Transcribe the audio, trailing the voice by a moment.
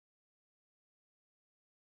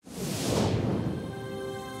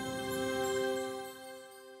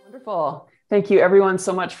Wonderful. Thank you everyone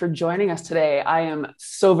so much for joining us today. I am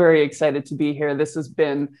so very excited to be here. This has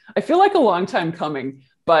been, I feel like a long time coming,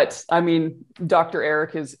 but I mean, Dr.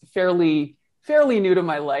 Eric is fairly new to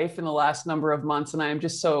my life in the last number of months, and I am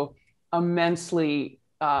just so immensely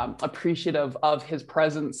appreciative of his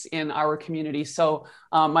presence in our community. So,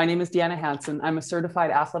 my name is Deanna Hansen. I'm a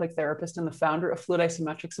certified athletic therapist and the founder of Fluid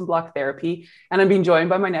Isometrics and Block Therapy. And I'm being joined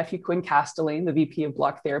by my nephew, Quinn Castellane, the VP of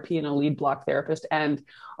Block Therapy and a lead block therapist, and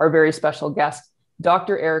our very special guest,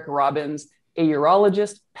 Dr. Eric Robbins, a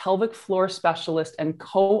urologist, pelvic floor specialist, and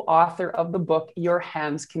co-author of the book, Your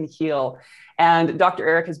Hands Can Heal. And Dr.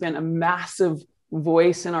 Eric has been a massive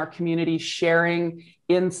voice in our community, sharing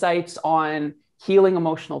insights on healing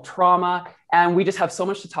emotional trauma. And we just have so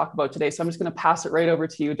much to talk about today. So I'm just going to pass it right over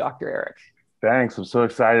to you, Dr. Eric. Thanks. I'm so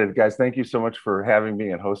excited. Guys, thank you so much for having me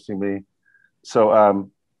and hosting me. So,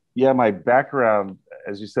 yeah, my background,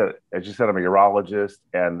 as you said, I'm a urologist,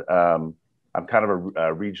 and I'm kind of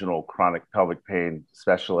a regional chronic pelvic pain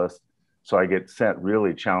specialist. So I get sent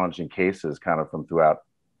really challenging cases kind of from throughout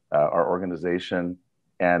our organization.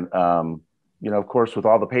 And of course, with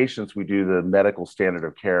all the patients, we do the medical standard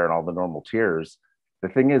of care and all the normal tiers. The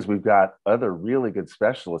thing is, we've got other really good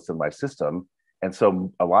specialists in my system. And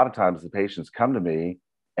so a lot of times the patients come to me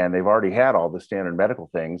and they've already had all the standard medical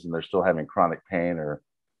things and they're still having chronic pain or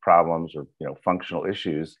problems or, functional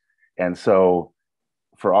issues. And so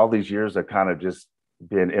for all these years, I've kind of just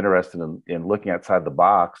been interested in looking outside the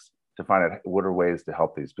box to find out what are ways to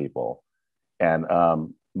help these people. And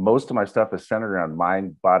most of my stuff is centered around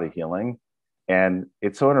mind-body healing. And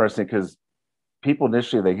it's so interesting because people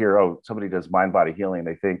initially, they hear, oh, somebody does mind-body healing.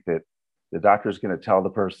 They think that the doctor's going to tell the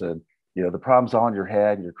person, the problem's all in your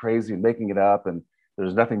head and you're crazy and making it up and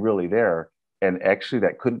there's nothing really there. And actually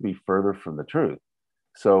that couldn't be further from the truth.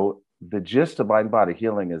 So the gist of mind-body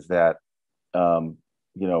healing is that,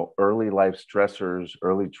 early life stressors,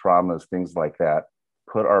 early traumas, things like that,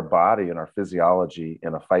 put our body and our physiology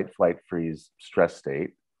in a fight, flight, freeze stress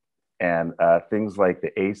state. And things like the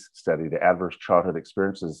ACE study, the Adverse Childhood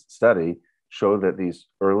Experiences study, show that these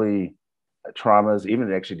early traumas,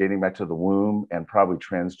 even actually dating back to the womb and probably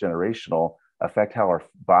transgenerational, affect how our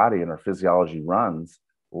body and our physiology runs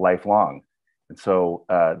lifelong. And so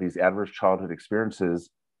these adverse childhood experiences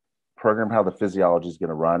program how the physiology is going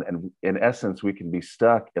to run. And in essence, we can be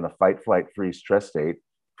stuck in a fight, flight, freeze stress state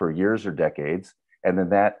for years or decades. And then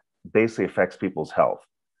that basically affects people's health.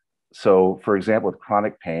 So, for example, with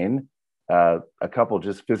chronic pain, a couple of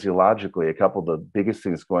the biggest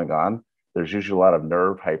things going on, there's usually a lot of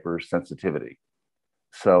nerve hypersensitivity.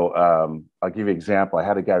 So I'll give you an example. I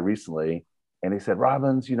had a guy recently, and he said,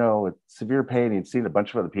 Robbins, it's severe pain. He'd seen a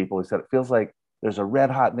bunch of other people. He said, it feels like there's a red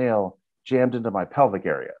hot nail jammed into my pelvic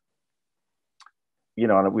area.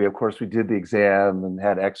 And we did the exam and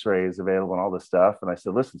had x-rays available and all this stuff. And I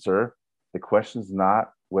said, listen, sir, the question's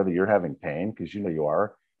not whether you're having pain, because you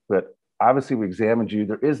are, but obviously we examined you.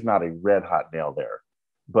 There is not a red hot nail there,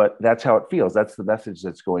 but that's how it feels. That's the message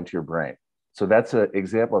that's going to your brain. So that's an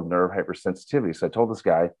example of nerve hypersensitivity. So I told this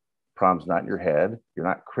guy, problem's not in your head. You're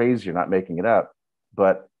not crazy. You're not making it up,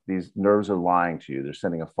 but these nerves are lying to you. They're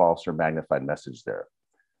sending a false or magnified message there.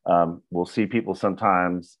 We'll see people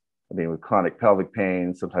sometimes, with chronic pelvic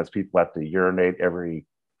pain, sometimes people have to urinate every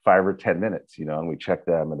 5 or 10 minutes, and we check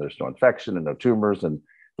them and there's no infection and no tumors and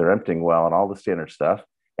they're emptying well and all the standard stuff.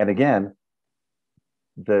 And again,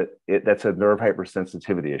 that's a nerve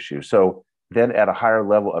hypersensitivity issue. So then at a higher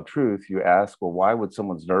level of truth, you ask, well, why would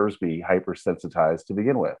someone's nerves be hypersensitized to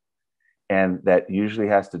begin with? And that usually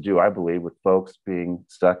has to do, I believe, with folks being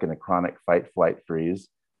stuck in a chronic fight, flight, freeze,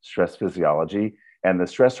 stress physiology. And the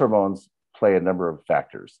stress hormones play a number of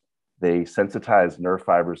factors. They sensitize nerve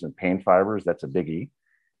fibers and pain fibers. That's a biggie.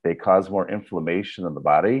 They cause more inflammation in the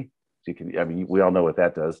body. So we all know what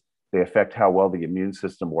that does. They affect how well the immune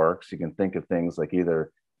system works. You can think of things like either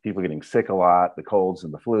people getting sick a lot, the colds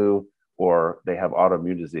and the flu, or they have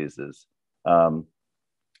autoimmune diseases.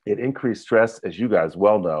 It increased stress, as you guys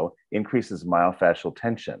well know, increases myofascial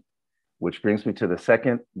tension, which brings me to the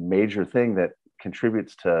second major thing that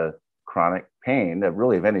contributes to chronic pain,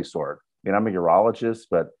 really of any sort. I'm a urologist,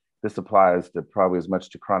 but this applies to probably as much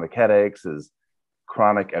to chronic headaches as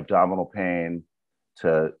chronic abdominal pain,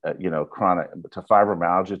 to chronic, to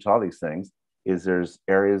fibromyalgia, to all these things. Is there's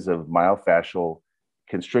areas of myofascial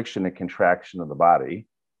constriction and contraction of the body,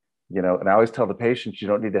 and I always tell the patients, you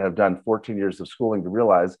don't need to have done 14 years of schooling to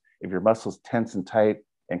realize if your muscles tense and tight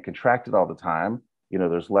and contracted all the time,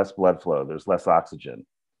 there's less blood flow, there's less oxygen,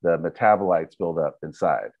 the metabolites build up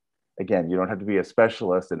inside. Again, you don't have to be a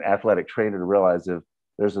specialist, an athletic trainer to realize if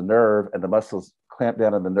there's a nerve and the muscles clamp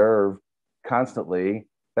down on the nerve constantly,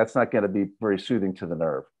 that's not going to be very soothing to the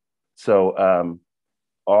nerve. So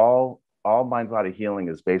all mind body healing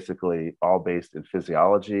is basically all based in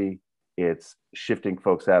physiology. It's shifting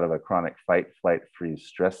folks out of a chronic fight, flight, freeze,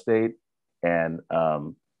 stress state, and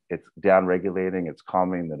it's down regulating. It's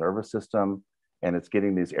calming the nervous system, and it's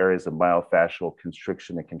getting these areas of myofascial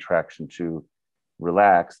constriction and contraction to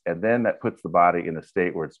relax, and then that puts the body in a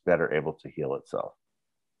state where it's better able to heal itself.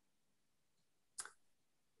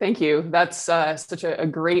 Thank you. That's such a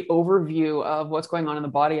great overview of what's going on in the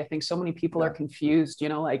body. I think so many people are Yeah. confused,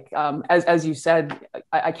 like as you said,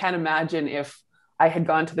 I can't imagine if I had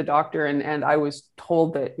gone to the doctor and I was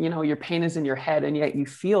told that, your pain is in your head and yet you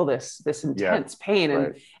feel this Yeah. intense pain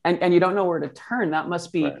Right. and you don't know where to turn. That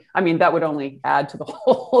must be, Right. I mean, that would only add to the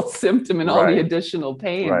whole symptom and all the Right. additional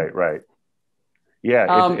pain. Right. Right. Yeah.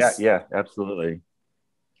 Um, Yeah. Absolutely.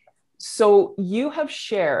 So you have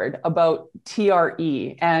shared about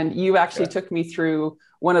TRE, and you actually Yeah. took me through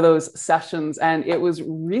one of those sessions, and it was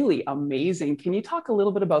really amazing. Can you talk a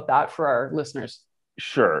little bit about that for our listeners?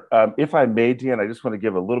 Sure. If I may, Dan, I just want to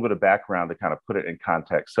give a little bit of background to kind of put it in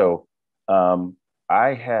context. So,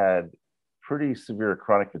 I had pretty severe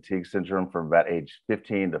chronic fatigue syndrome from about age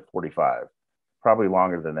 15 to 45, probably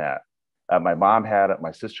longer than that. My mom had it,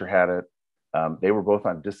 my sister had it. They were both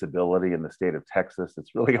on disability in the state of Texas.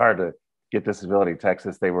 It's really hard to get disability in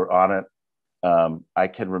Texas. They were on it. I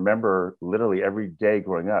can remember literally every day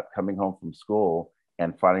growing up, coming home from school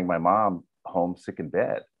and finding my mom home sick in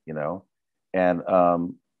bed, and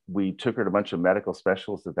we took her to a bunch of medical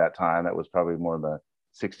specialists at that time. That was probably more in the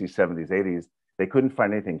 60s, 70s, 80s. They couldn't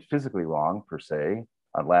find anything physically wrong per se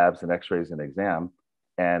on labs and x-rays and exam.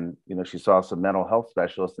 And, she saw some mental health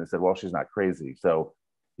specialists and said, well, she's not crazy. So,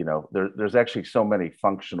 there's actually so many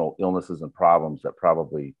functional illnesses and problems that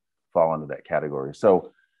probably fall into that category.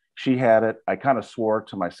 So she had it. I kind of swore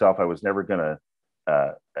to myself I was never going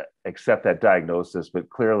to accept that diagnosis, but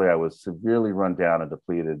clearly I was severely run down and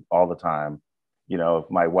depleted all the time. If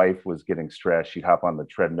my wife was getting stressed, she'd hop on the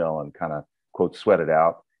treadmill and kind of quote sweat it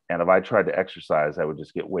out. And if I tried to exercise, I would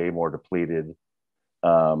just get way more depleted.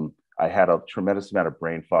 I had a tremendous amount of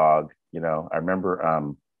brain fog. I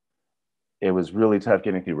remember it was really tough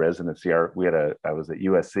getting through residency. I was at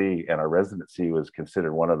USC, and our residency was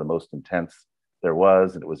considered one of the most intense there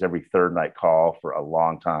was, and it was every third night call for a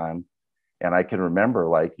long time. And I can remember,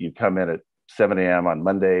 like, you come in at 7 a.m. on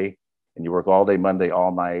Monday, and you work all day Monday,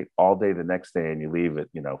 all night, all day the next day, and you leave at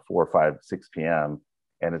 4, 5, 6 p.m.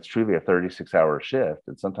 And it's truly a 36-hour shift,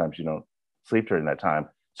 and sometimes you don't sleep during that time.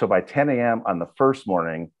 So by 10 a.m. on the first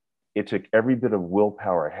morning, it took every bit of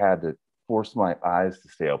willpower I had to force my eyes to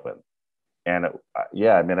stay open. And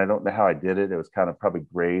yeah, I mean, I don't know how I did it. It was kind of probably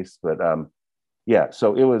grace, but yeah.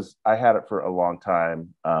 So I had it for a long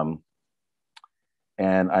time.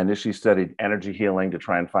 And I initially studied energy healing to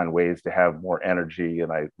try and find ways to have more energy.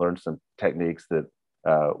 And I learned some techniques that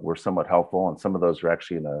were somewhat helpful. And some of those are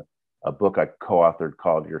actually in a book I co-authored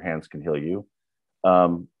called Your Hands Can Heal You.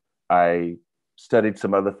 I studied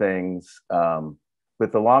some other things.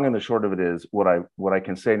 But the long and the short of it is what I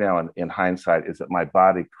can say now in hindsight is that my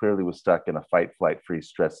body clearly was stuck in a fight, flight, freeze,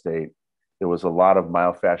 stress state. There was a lot of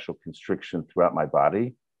myofascial constriction throughout my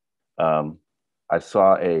body. I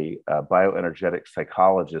saw a bioenergetic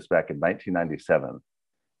psychologist back in 1997,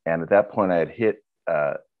 and at that point, I had hit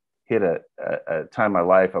a time in my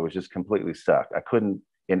life I was just completely stuck. I couldn't,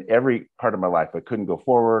 in every part of my life, I couldn't go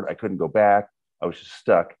forward, I couldn't go back. I was just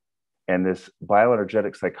stuck. And this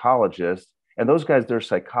bioenergetic psychologist, and those guys, they're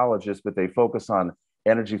psychologists, but they focus on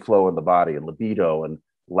energy flow in the body and libido and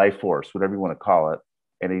life force, whatever you want to call it.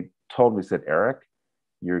 And he told me, he said, Eric,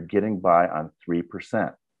 you're getting by on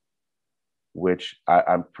 3%, which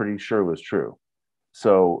I'm pretty sure was true.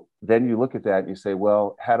 So then you look at that and you say,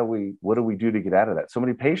 well, what do we do to get out of that? So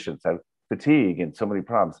many patients have fatigue and so many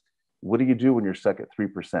problems. What do you do when you're stuck at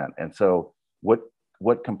 3%? And so what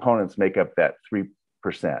components make up that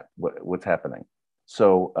 3%? What's happening?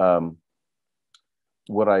 So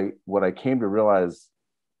what I came to realize,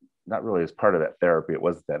 not really as part of that therapy, it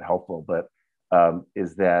wasn't that helpful, but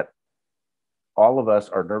is that all of us,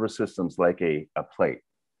 our nervous system's like a plate.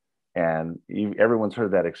 And everyone's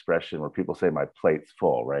heard that expression where people say, my plate's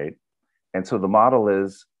full, right? And so the model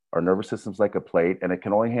is our nervous system's like a plate, and it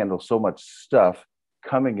can only handle so much stuff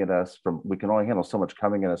coming at us we can only handle so much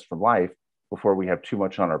coming at us from life before we have too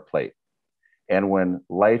much on our plate. And when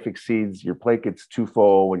life exceeds, your plate gets too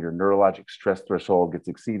full, when your neurologic stress threshold gets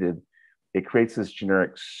exceeded, it creates this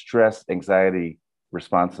generic stress, anxiety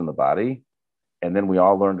response in the body. And then we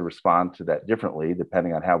all learn to respond to that differently,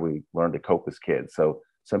 depending on how we learn to cope as kids. So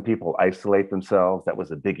some people isolate themselves. That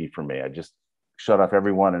was a biggie for me. I just shut off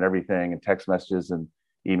everyone and everything and text messages. And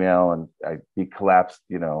email and I'd be collapsed,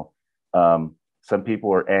 some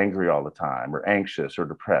people are angry all the time or anxious or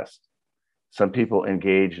depressed. Some people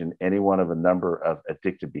engage in any one of a number of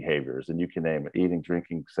addictive behaviors, and you can name it: eating,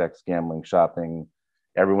 drinking, sex, gambling, shopping,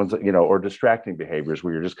 everyone's, or distracting behaviors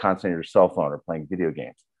where you're just constantly on your cell phone or playing video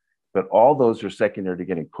games. But all those are secondary to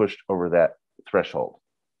getting pushed over that threshold.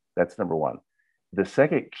 That's number one. The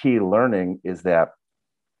second key learning is that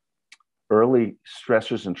early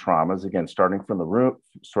stressors and traumas, again, starting from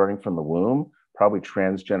the womb, probably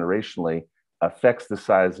transgenerationally, affects the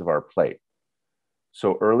size of our plate.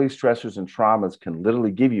 So early stressors and traumas can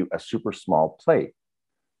literally give you a super small plate.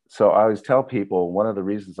 So I always tell people, one of the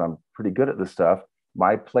reasons I'm pretty good at this stuff,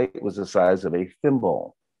 my plate was the size of a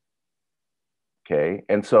thimble. Okay.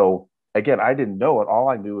 And so again, I didn't know it. All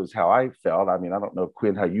I knew is how I felt. I mean, I don't know,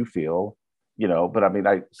 Quinn, how you feel, but I mean,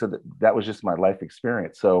 that was just my life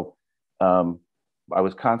experience. So I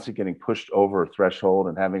was constantly getting pushed over a threshold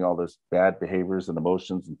and having all this bad behaviors and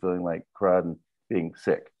emotions and feeling like crud and being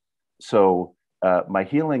sick. So my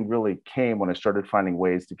healing really came when I started finding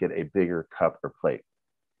ways to get a bigger cup or plate.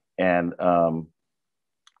 And one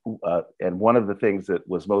of the things that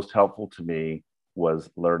was most helpful to me was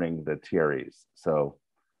learning the TREs. So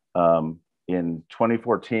in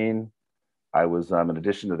 2014, I was, in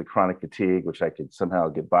addition to the chronic fatigue, which I could somehow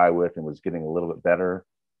get by with and was getting a little bit better,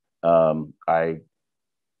 I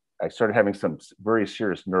started having some very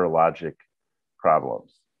serious neurologic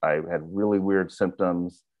problems. I had really weird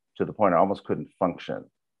symptoms to the point I almost couldn't function.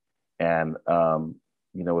 And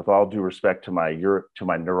with all due respect to my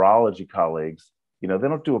neurology colleagues, they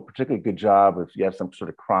don't do a particularly good job if you have some sort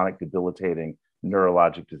of chronic debilitating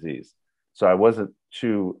neurologic disease. So I wasn't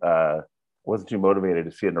too motivated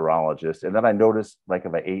to see a neurologist. And then I noticed, like,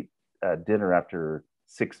 if I ate dinner after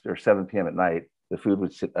 6 or 7 p.m. at night, the food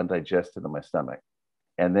would sit undigested in my stomach.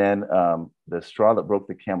 And then the straw that broke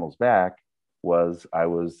the camel's back was I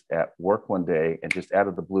was at work one day, and just out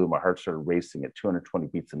of the blue, my heart started racing at 220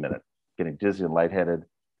 beats a minute, getting dizzy and lightheaded.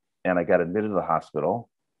 And I got admitted to the hospital,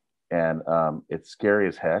 and it's scary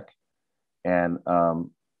as heck. And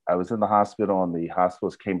I was in the hospital, and the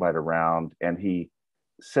hospitalist came by to round, and he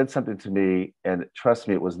said something to me, and trust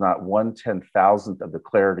me, it was not 1/10,000th of the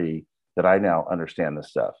clarity that I now understand this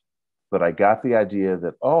stuff. But I got the idea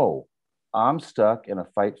that, oh, I'm stuck in a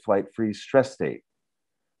fight, flight, freeze stress state.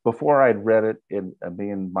 Before I'd read it in a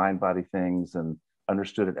million mind body things and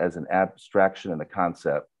understood it as an abstraction and a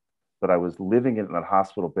concept, but I was living in a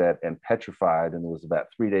hospital bed and petrified. And it was about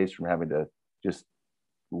 3 days from having to just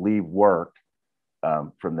leave work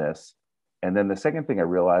from this. And then the second thing I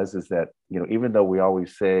realized is that, even though we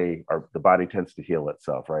always say the body tends to heal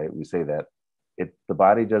itself, right? We say that the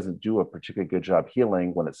body doesn't do a particularly good job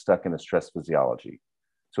healing when it's stuck in a stress physiology.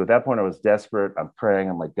 So at that point, I was desperate. I'm praying.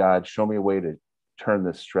 I'm like, God, show me a way to turn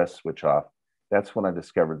this stress switch off. That's when I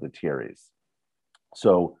discovered the TREs.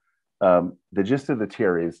 So the gist of the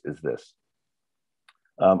TREs is this.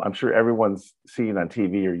 I'm sure everyone's seen on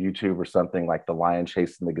TV or YouTube or something like the lion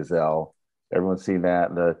chasing the gazelle. Everyone's seen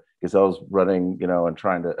that. The gazelle's running, and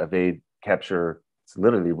trying to evade capture. It's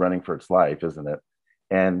literally running for its life, isn't it?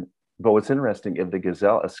 But what's interesting, if the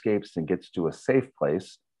gazelle escapes and gets to a safe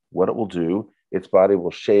place, what it will do, its body will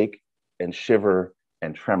shake and shiver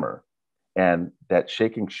and tremor. And that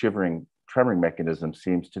shaking, shivering, tremoring mechanism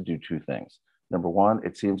seems to do two things. Number one,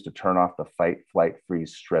 it seems to turn off the fight, flight,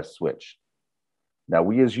 freeze, stress switch. Now,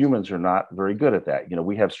 we as humans are not very good at that.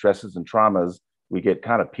 We have stresses and traumas. We get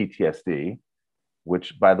kind of PTSD,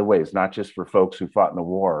 which, by the way, is not just for folks who fought in the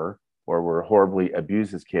war or were horribly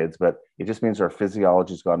abused as kids, but it just means our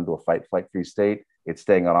physiology has gone into a fight, flight, freeze state. It's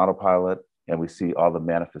staying on autopilot, and we see all the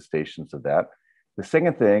manifestations of that. The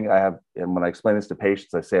second thing I have, and when I explain this to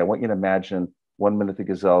patients, I say, I want you to imagine 1 minute the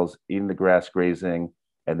gazelle's eating the grass, grazing,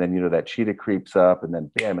 and then, that cheetah creeps up, and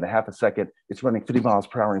then bam, in a half a second, it's running 50 miles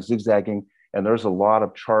per hour and zigzagging. And there's a lot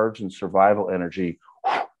of charge and survival energy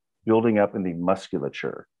building up in the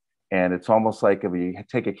musculature. And it's almost like if you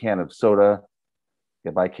take a can of soda,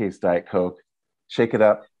 get by case Diet Coke, shake it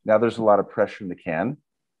up. Now there's a lot of pressure in the can.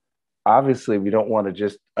 Obviously, we don't want to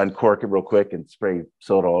just uncork it real quick and spray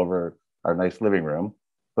soda over our nice living room.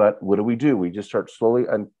 But what do? We just start slowly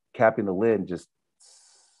uncapping the lid.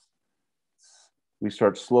 We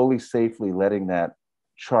start slowly, safely letting that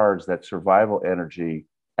charge, that survival energy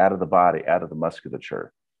out of the body, out of the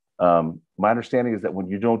musculature. My understanding is that when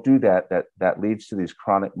you don't do that, that leads to these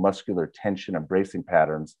chronic muscular tension and bracing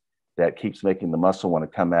patterns that keeps making the muscle want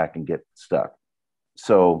to come back and get stuck.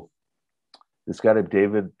 So this guy,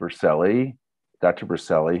 David Berceli, Dr.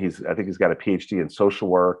 Berceli, I think he's got a PhD in social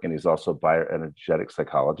work, and he's also a bioenergetic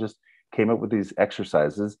psychologist, came up with these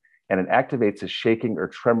exercises. and it activates a shaking or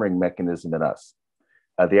tremoring mechanism in us.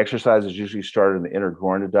 The exercise is usually started in the inner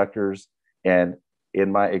groin adductors. And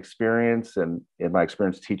in my experience,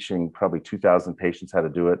 teaching probably 2,000 patients how to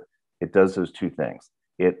do it, it does those two things.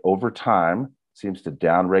 It, over time, seems to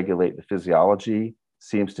downregulate the physiology,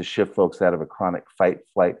 seems to shift folks out of a chronic fight,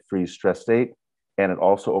 flight, freeze, stress state. And it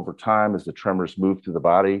also, over time, as the tremors move through the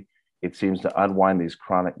body, it seems to unwind these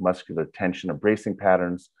chronic muscular tension and bracing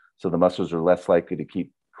patterns, so the muscles are less likely to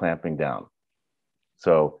keep clamping down.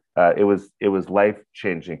 So it was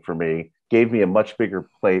life-changing for me, gave me a much bigger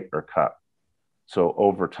plate or cup. So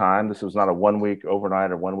over time, this was not a 1 week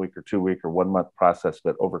overnight or 1 week or 2 week or 1 month process,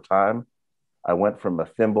 but over time, I went from a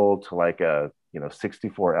thimble to like a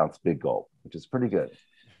 64-ounce big gulp, which is pretty good.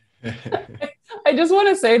 I just want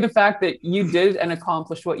to say the fact that you did and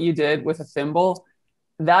accomplished what you did with a thimble,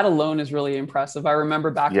 that alone is really impressive. I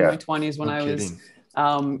remember back in my 20s when I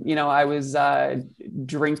was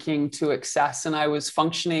drinking to excess, and I was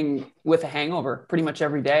functioning with a hangover pretty much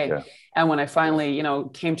every day. Yeah. And when I finally,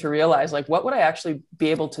 came to realize, like, what would I actually be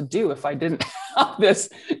able to do if I didn't have this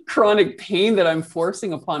chronic pain that I'm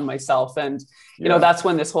forcing upon myself? And, that's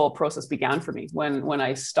when this whole process began for me, when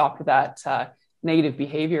I stopped that negative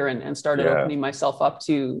behavior and started opening myself up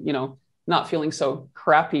to, not feeling so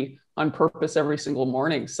crappy on purpose every single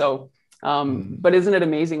morning. So, but isn't it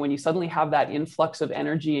amazing when you suddenly have that influx of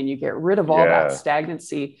energy and you get rid of all that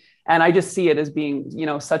stagnancy? And I just see it as being,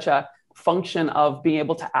 such a function of being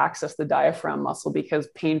able to access the diaphragm muscle, because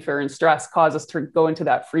pain, fear, and stress cause us to go into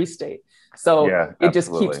that freeze state. So it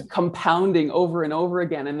just keeps compounding over and over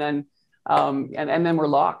again. And then, and then we're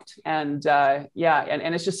locked. And and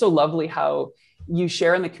it's just so lovely how you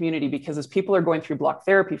share in the community, because as people are going through block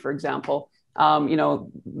therapy, for example,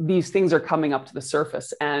 these things are coming up to the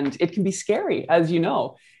surface, and it can be scary, as you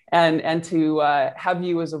know, and to have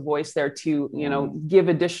you as a voice there to, give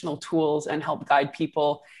additional tools and help guide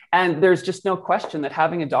people. And there's just no question that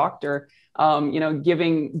having a doctor,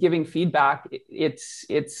 giving feedback,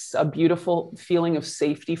 it's a beautiful feeling of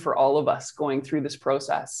safety for all of us going through this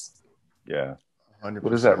process. Yeah. 100%.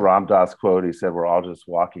 What is that Ram Dass quote? He said, "We're all just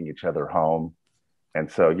walking each other home."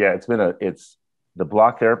 And so, the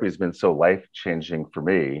block therapy has been so life-changing for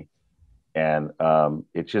me. And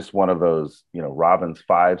it's just one of those, Robin's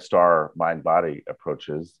 5-star mind-body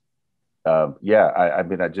approaches. I'm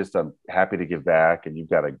happy to give back. And you've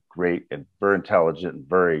got a great and very intelligent and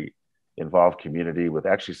very involved community with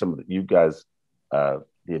actually some of you guys, the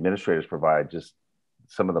administrators, provide just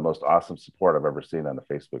some of the most awesome support I've ever seen on the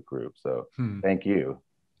Facebook group. So thank you.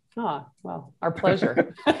 Well, our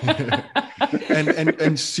pleasure.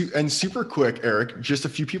 and super quick, Eric, just a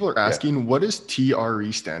few people are asking, what does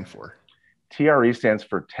TRE stand for? TRE stands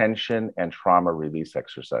for tension and trauma release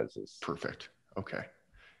exercises. Perfect. Okay.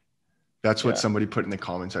 That's what somebody put in the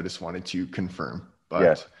comments. I just wanted to confirm. But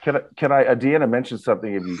yes. Can I Deanna, mention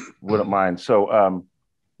something if you wouldn't mind? So,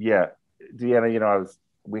 Deanna,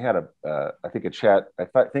 we had a chat, I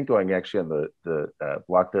think going actually on the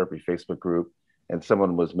Block Therapy Facebook group, and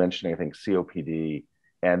someone was mentioning, I think, COPD.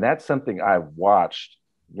 And that's something I've watched.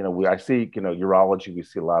 I see, urology, we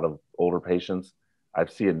see a lot of older patients. I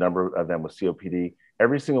see a number of them with COPD.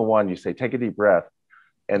 Every single one, you say, take a deep breath,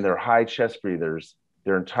 and they're high chest breathers.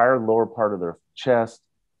 Their entire lower part of their chest,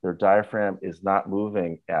 their diaphragm is not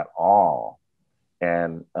moving at all.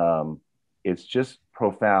 And it's just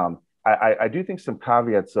profound. I do think some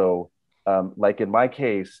caveats, though, like in my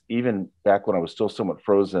case, even back when I was still somewhat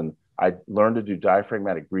frozen, I learned to do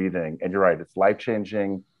diaphragmatic breathing. And you're right, it's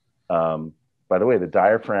life-changing. By the way, the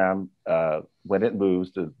diaphragm, when it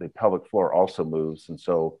moves, the pelvic floor also moves. And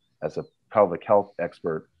so as a pelvic health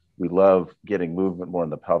expert, we love getting movement more in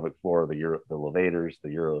the pelvic floor, the levators, the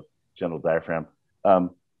urogenital diaphragm.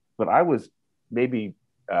 But I was maybe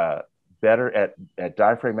better at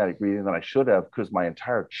diaphragmatic breathing than I should have, because my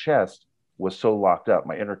entire chest was so locked up,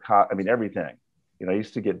 my everything. I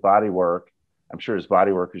used to get body work. I'm sure it's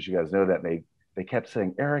body work, because you guys know that. They kept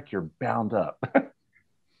saying, "Eric, you're bound up."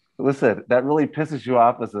 Listen, that really pisses you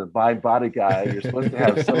off as a mind body guy. You're supposed to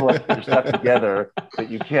have some of your stuff together, but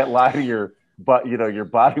you can't lie to your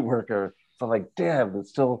body worker. So I'm like, damn, it's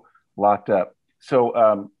still locked up.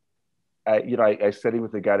 So, I studied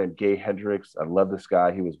with a guy named Gay Hendricks. I love this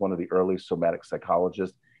guy. He was one of the early somatic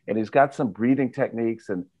psychologists, and he's got some breathing techniques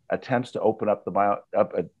and attempts to open up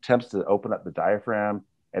the diaphragm.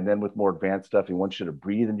 And then with more advanced stuff, he wants you to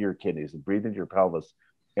breathe into your kidneys and breathe into your pelvis.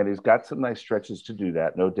 And he's got some nice stretches to do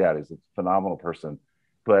that. No doubt. He's a phenomenal person.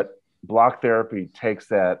 But block therapy takes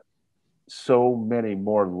that so many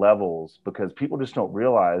more levels, because people just don't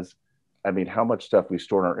realize, how much stuff we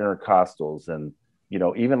store in our intercostals, and,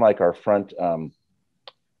 even like our front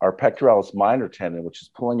our pectoralis minor tendon, which is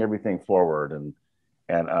pulling everything forward.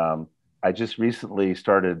 And I just recently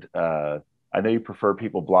started, I know you prefer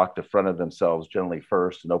people block the front of themselves generally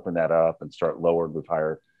first and open that up and start lower and move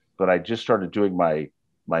higher. But I just started doing my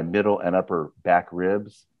middle and upper back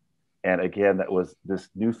ribs. And again, that was this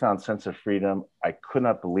newfound sense of freedom. I could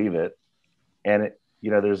not believe it. And it, you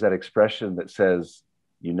know, there's that expression that says,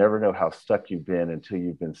 you never know how stuck you've been until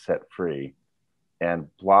you've been set free. And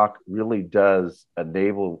block really does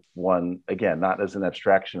enable one, again, not as an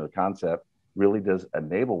abstraction or concept, really does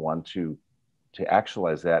enable one to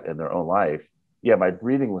actualize that in their own life. Yeah, my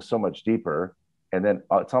breathing was so much deeper. And then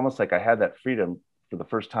it's almost like I had that freedom for the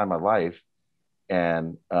first time in my life.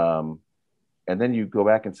 And then you go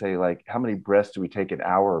back and say, like, how many breaths do we take an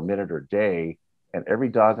hour, a minute, or a day? And every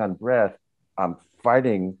doggone breath, I'm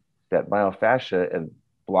fighting that myofascia, and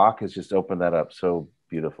block has just opened that up so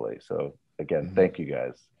beautifully. So again, thank you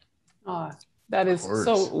guys. Oh, that is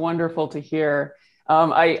so wonderful to hear.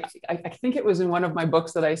 I think it was in one of my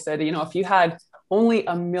books that I said, you know, if you had only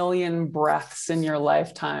 1,000,000 breaths in your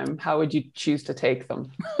lifetime, how would you choose to take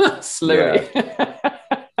them? Slowly.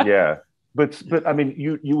 Yeah. But I mean,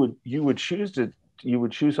 you would choose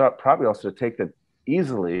probably also to take that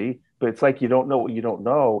easily, but it's like you don't know what you don't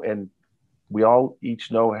know. And we all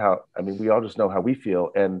each know how, I mean, we all just know how we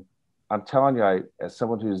feel. And I'm telling you, as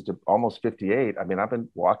someone who's almost 58, I mean, I've been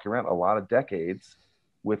walking around a lot of decades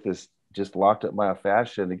with this just locked up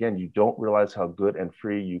myofascia. And again, you don't realize how good and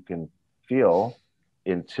free you can feel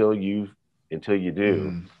until you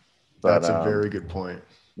do. That's a very good point.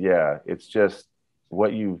 Yeah, it's just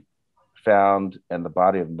what you've found and the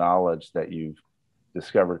body of knowledge that you've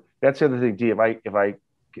discovered. That's the other thing, Dee, if I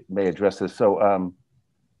may address this. So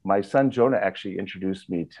my son Jonah actually introduced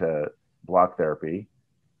me to block therapy,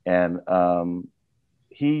 and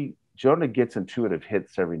Jonah gets intuitive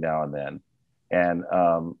hits every now and then, and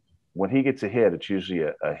when he gets a hit, it's usually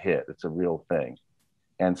a hit. It's a real thing.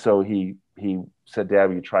 And so he said, Dad,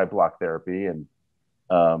 will you try block therapy? And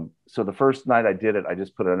so the first night I did it, I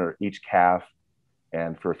just put it under each calf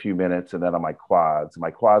and for a few minutes, and then on my quads.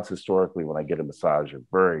 My quads historically, when I get a massage, are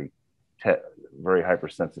very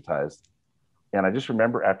hypersensitized. And I just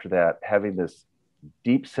remember after that having this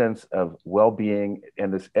deep sense of well-being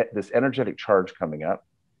and this energetic charge coming up,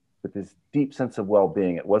 but this deep sense of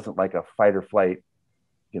well-being. It wasn't like a fight or flight,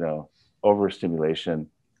 you know, overstimulation.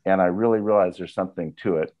 And I really realized there's something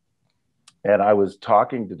to it. And I was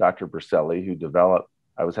talking to Dr. Berselli,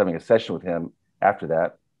 I was having a session with him after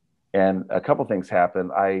that. And a couple things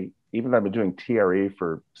happened. I've been doing TRE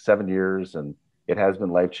for 7 years, and it has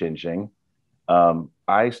been life-changing.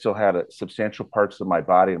 I still had substantial parts of my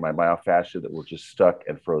body and my myofascia that were just stuck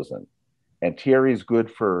and frozen. And TRE is good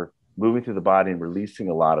for moving through the body and releasing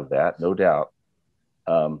a lot of that, no doubt.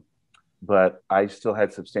 But I still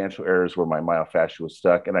had substantial areas where my myofascia was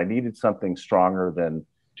stuck, and I needed something stronger than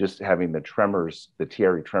just having the tremors, the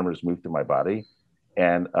TRE tremors move through my body.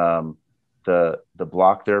 And the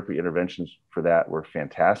block therapy interventions for that were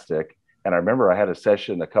fantastic. And I remember I had a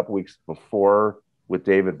session a couple weeks before with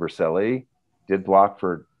David Berselli, did block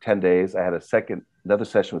for 10 days. I had another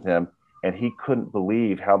session with him, and he couldn't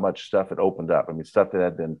believe how much stuff had opened up. I mean, stuff that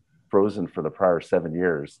had been frozen for the prior 7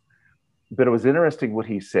 years. But it was interesting what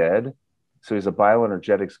he said. So he's a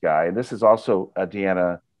bioenergetics guy. And this is also,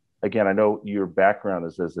 Deanna, again, I know your background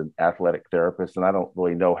is as an athletic therapist, and I don't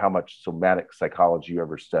really know how much somatic psychology you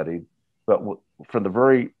ever studied. But from the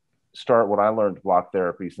very start, when I learned block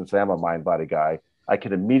therapy, since I'm a mind-body guy, I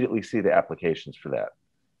could immediately see the applications for that.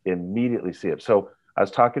 Immediately see it. So I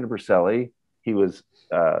was talking to Berselli. He was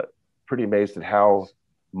pretty amazed at how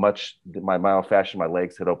much my myofascia, my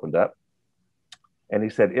legs had opened up. And he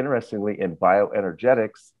said, interestingly, in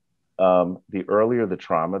bioenergetics, the earlier the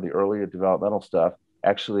trauma, the earlier developmental stuff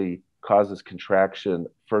actually causes contraction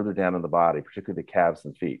further down in the body, particularly the calves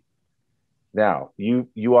and feet. Now,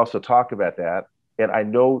 you also talk about that. And I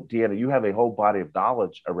know, Deanna, you have a whole body of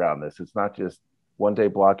knowledge around this. It's not just one day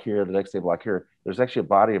block here, the next day block here. There's actually a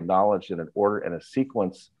body of knowledge and an order and a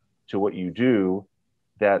sequence to what you do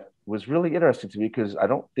that was really interesting to me, because I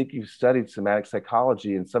don't think you studied somatic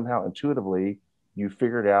psychology, and somehow intuitively you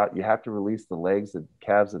figured out you have to release the legs and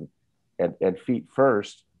calves and feet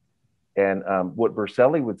first. And what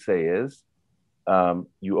Berselli would say is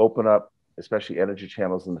you open up, especially energy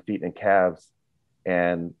channels in the feet and calves,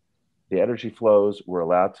 and the energy flows, it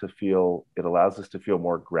allows us to feel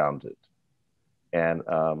more grounded. And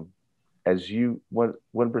when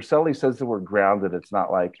Berselli says the word grounded, it's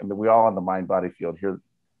not like, I mean, we all on the mind body field here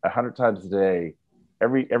 100 times a day,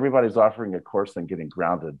 everybody's offering a course on getting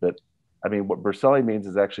grounded. But I mean, what Berselli means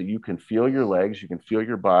is actually you can feel your legs, you can feel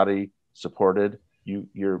your body supported,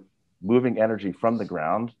 you're moving energy from the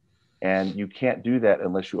ground, and you can't do that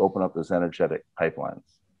unless you open up those energetic pipelines.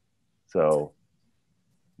 So,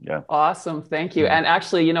 yeah. Awesome. Thank you. And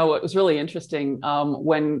actually, you know, it was really interesting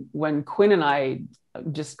when Quinn and I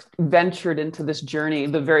just ventured into this journey.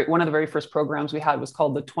 One of the very first programs we had was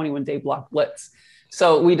called the 21-day block blitz.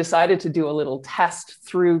 So we decided to do a little test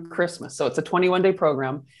through Christmas. So it's a 21-day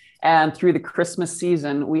program, and through the Christmas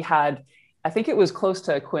season, we had, I think it was close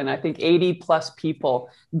to, Quinn, I think 80 plus people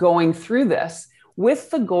going through this with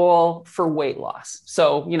the goal for weight loss.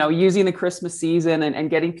 So, you know, using the Christmas season and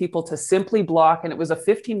getting people to simply block. And it was a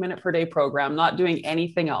 15-minute per day program, not doing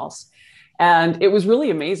anything else. And it was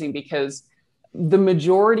really amazing because the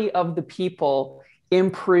majority of the people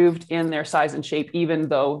improved in their size and shape, even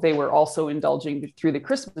though they were also indulging through the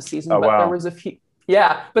Christmas season. Oh, but wow. There was a few,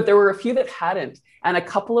 yeah, but there were a few that hadn't. And a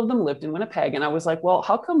couple of them lived in Winnipeg. And I was like, well,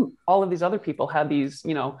 how come all of these other people had these,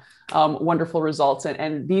 you know, wonderful results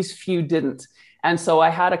and these few didn't? And so I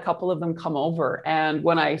had a couple of them come over. And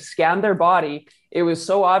when I scanned their body, it was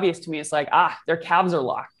so obvious to me. It's like, their calves are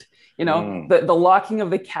locked. You know, the locking of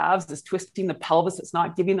the calves is twisting the pelvis. It's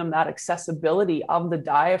not giving them that accessibility of the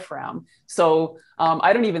diaphragm. So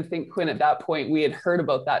I don't even think, Quinn, at that point, we had heard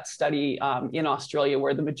about that study in Australia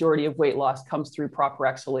where the majority of weight loss comes through proper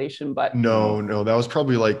exhalation. But no, that was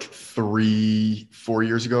probably like 3-4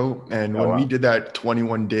 years ago. And when we did that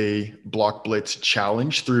 21-day block blitz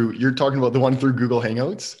challenge you're talking about the one through Google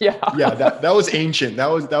Hangouts? Yeah. That was ancient. That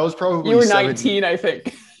was probably you were 19, I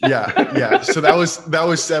think. Yeah. So that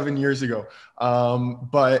was 7 years ago.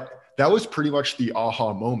 But that was pretty much the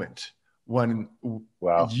aha moment when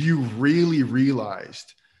you really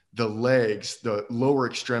realized the legs, the lower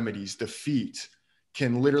extremities, the feet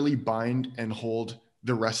can literally bind and hold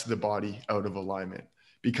the rest of the body out of alignment.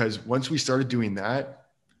 Because once we started doing that,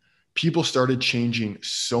 people started changing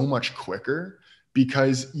so much quicker.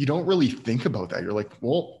 Because you don't really think about that. You're like,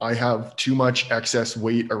 well, I have too much excess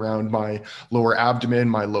weight around my lower abdomen,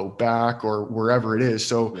 my low back, or wherever it is.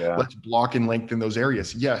 So let's block and lengthen those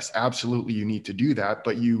areas. Yes, absolutely. You need to do that,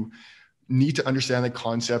 but you need to understand the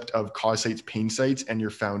concept of cause sites, pain sites, and your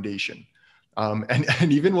foundation.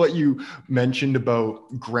 And even what you mentioned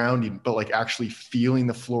about grounding, but like actually feeling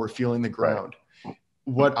the floor, feeling the ground. Right.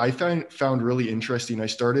 What I found really interesting, I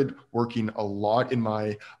started working a lot in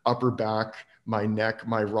my upper back, my neck,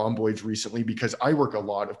 my rhomboids recently, because I work a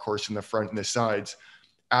lot, of course, in the front and the sides.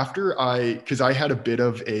 Because I had a bit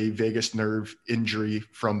of a vagus nerve injury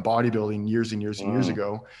from bodybuilding years and years and years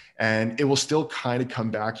ago, and it will still kind of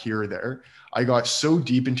come back here or there. I got so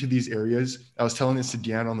deep into these areas. I was telling this to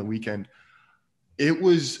Deanna on the weekend. It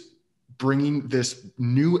was bringing this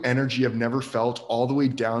new energy I've never felt all the way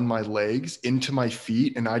down my legs into my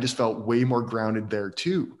feet, and I just felt way more grounded there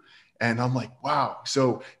too. And I'm like, wow.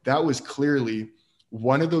 So that was clearly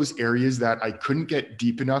one of those areas that I couldn't get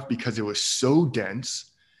deep enough because it was so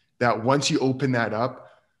dense that once you open that up,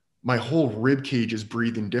 my whole rib cage is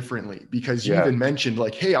breathing differently. Because you even mentioned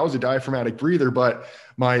like, hey, I was a diaphragmatic breather, but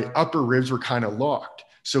my upper ribs were kind of locked.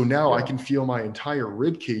 So now I can feel my entire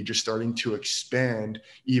rib cage is starting to expand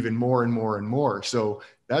even more and more and more. So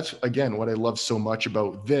that's, again, what I love so much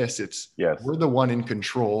about this. We're the one in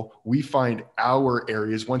control. We find our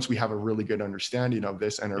areas once we have a really good understanding of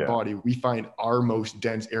this and our body. We find our most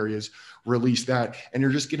dense areas, release that, and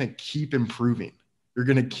you're just going to keep improving. You're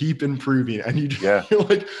going to keep improving. And you're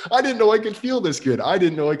like, I didn't know I could feel this good. I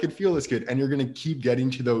didn't know I could feel this good. And you're going to keep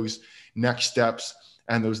getting to those next steps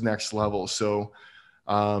and those next levels. So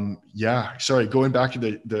sorry, going back to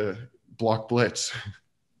the block blitz.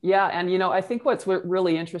 Yeah. And, you know, I think what's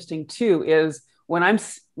really interesting too, is when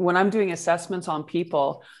I'm doing assessments on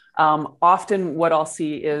people, often what I'll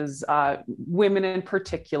see is women in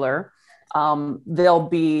particular, they'll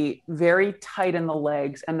be very tight in the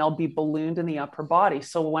legs and they'll be ballooned in the upper body.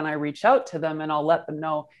 So when I reach out to them and I'll let them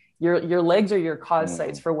know your legs are your cause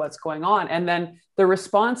sites for what's going on. And then the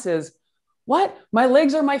response is, what? My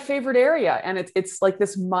legs are my favorite area. And it's like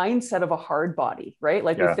this mindset of a hard body, right?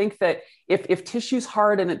 Like we think that if tissue's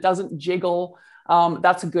hard and it doesn't jiggle,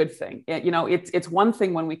 that's a good thing. You know, it's one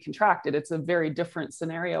thing when we contract it. It's a very different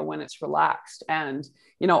scenario when it's relaxed. And,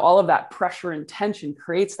 you know, all of that pressure and tension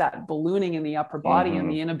creates that ballooning in the upper body and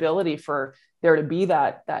the inability for there to be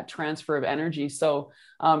that transfer of energy. So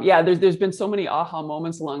there's been so many aha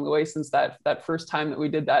moments along the way since that first time that we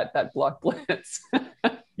did that block blitz.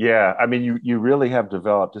 Yeah, I mean, you really have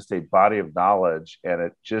developed just a body of knowledge, and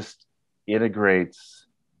it just integrates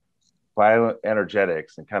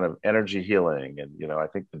bioenergetics and kind of energy healing. And, you know, I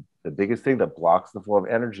think the biggest thing that blocks the flow of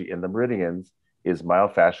energy in the meridians is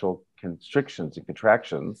myofascial constrictions and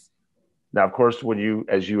contractions. Now, of course,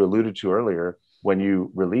 as you alluded to earlier, when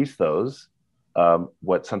you release those,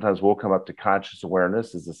 what sometimes will come up to conscious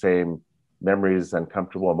awareness is the same memories and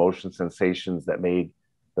comfortable emotion sensations that made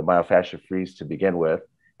the myofascia freeze to begin with.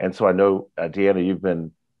 And so I know, Deanna, you've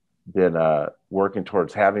been working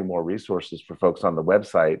towards having more resources for folks on the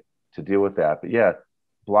website to deal with that. But yeah,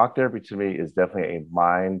 block therapy to me is definitely a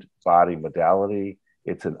mind-body modality.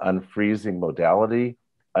 It's an unfreezing modality.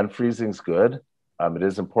 Unfreezing is good. It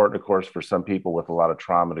is important, of course, for some people with a lot of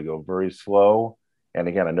trauma to go very slow. And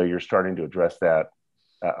again, I know you're starting to address that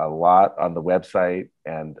a lot on the website,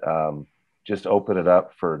 and just open it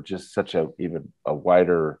up for just such a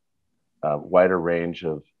wider range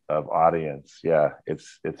of audience. Yeah,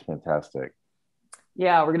 it's fantastic.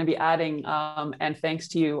 Yeah, we're going to be adding, and thanks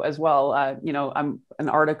to you as well. I'm an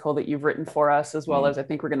article that you've written for us, as well as I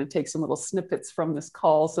think we're going to take some little snippets from this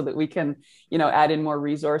call so that we can, add in more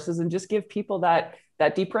resources and just give people that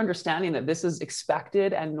deeper understanding that this is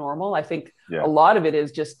expected and normal. I think a lot of it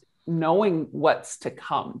is just knowing what's to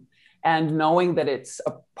come and knowing that it's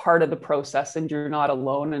a part of the process and you're not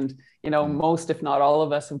alone. And, most, if not all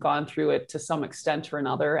of us, have gone through it to some extent or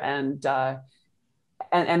another. And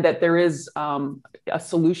that there is a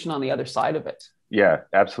solution on the other side of it. Yeah,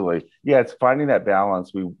 absolutely. Yeah, it's finding that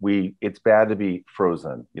balance. It's bad to be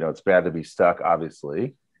frozen. It's bad to be stuck,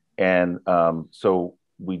 obviously. And so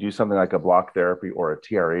we do something like a block therapy or a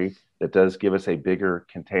TRE that does give us a bigger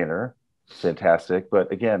container. Fantastic.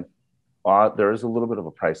 But again, there is a little bit of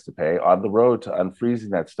a price to pay. On the road to unfreezing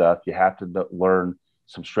that stuff, you have to learn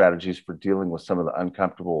some strategies for dealing with some of the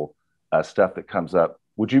uncomfortable stuff that comes up.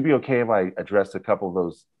 Would you be okay if I addressed a couple of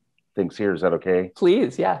those things here? Is that okay?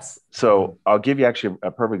 Please, yes. So I'll give you actually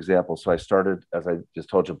a perfect example. So I started, as I just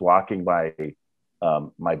told you, blocking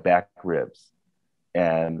my back ribs.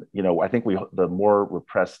 And, I think the more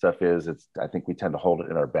repressed stuff is, I think we tend to hold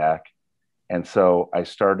it in our back. And so I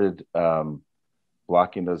started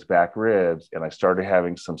blocking those back ribs, and I started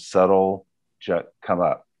having some subtle junk come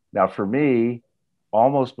up. Now, for me,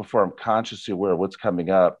 almost before I'm consciously aware of what's coming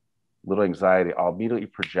up, little anxiety, I'll immediately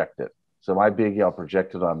project it. So my biggie, I'll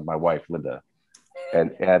project it on my wife, Linda.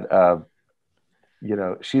 And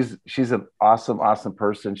she's an awesome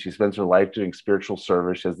person. She spends her life doing spiritual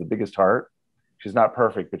service. She has the biggest heart. She's not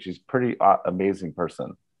perfect, but she's pretty amazing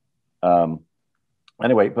person.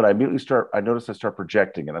 Anyway, but I notice I start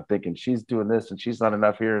projecting, and I'm thinking she's doing this and she's not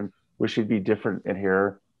enough here and wish she'd be different in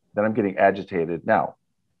here. Then I'm getting agitated. Now,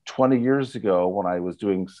 20 years ago, when I was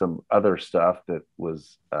doing some other stuff that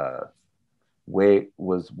was way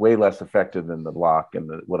less effective than the block and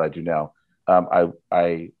what I do now,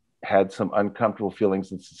 I had some uncomfortable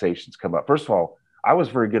feelings and sensations come up. First of all, I was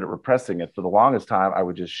very good at repressing it. For the longest time, I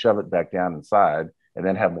would just shove it back down inside and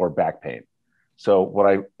then have more back pain. So when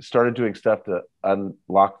I started doing stuff to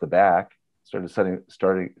unlock the back, started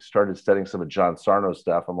studying some of John Sarno's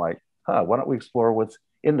stuff, I'm like, why don't we explore what's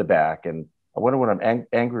in the back? And I wonder what I'm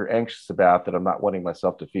angry or anxious about that I'm not wanting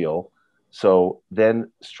myself to feel. So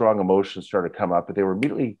then strong emotions started to come up, but they were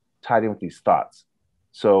immediately tied in with these thoughts.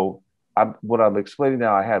 So what I'm explaining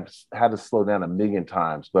now, I have had to slow down a million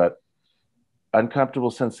times, but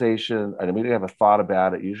uncomfortable sensation, I immediately have a thought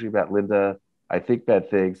about it, usually about Linda. I think bad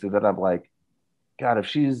things. And then I'm like, God, if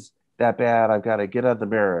she's that bad, I've got to get out of the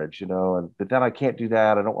marriage, but then I can't do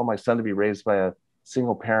that. I don't want my son to be raised by a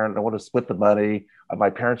single parent. I want to split the money. My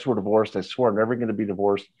parents were divorced. I swore I'm never going to be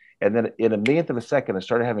divorced. And then in a millionth of a second, I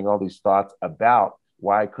started having all these thoughts about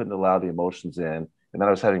why I couldn't allow the emotions in. And then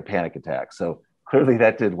I was having panic attacks. So clearly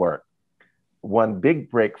that did work. One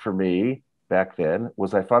big break for me back then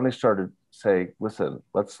was I finally started saying, listen,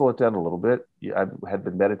 let's slow it down a little bit. I had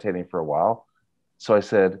been meditating for a while. So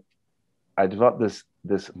I developed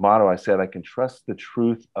this motto. I said, I can trust the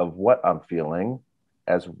truth of what I'm feeling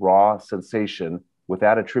as raw sensation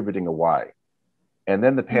without attributing a why. And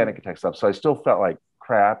then the panic attack stopped. So I still felt like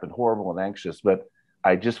crap and horrible and anxious, but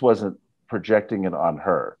I just wasn't projecting it on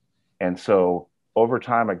her. And so over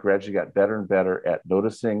time, I gradually got better and better at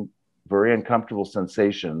noticing very uncomfortable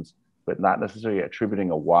sensations, but not necessarily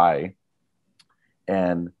attributing a why.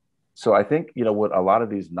 And so I think, what a lot of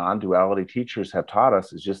these non-duality teachers have taught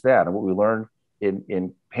us is just that. And what we learned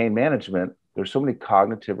in pain management, there's so many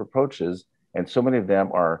cognitive approaches, and so many of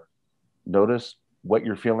them are notice what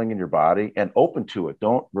you're feeling in your body and open to it.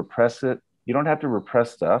 Don't repress it. You don't have to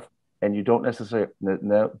repress stuff, and you don't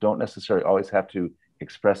necessarily always have to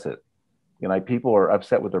express it. People are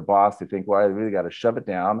upset with their boss. They think, well, I really got to shove it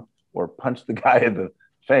down or punch the guy in the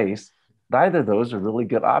face. Neither of those are really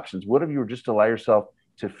good options. What if you were just to allow yourself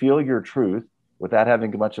to feel your truth without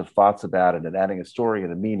having a bunch of thoughts about it and adding a story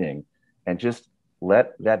and a meaning, and just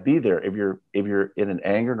let that be there. If you're in an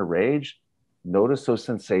anger and a rage, notice those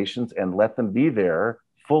sensations and let them be there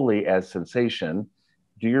fully as sensation.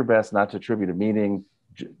 Do your best not to attribute a meaning,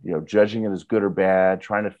 judging it as good or bad,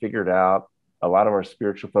 trying to figure it out. A lot of our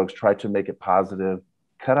spiritual folks try to make it positive.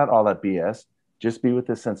 Cut out all that BS. Just be with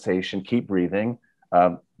the sensation. Keep breathing.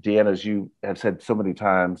 Deanna, as you have said so many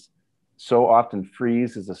times, so often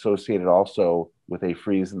freeze is associated also with a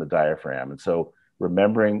freeze in the diaphragm. And so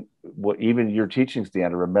remembering what even your teachings,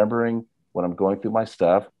 Deanna, remembering when I'm going through my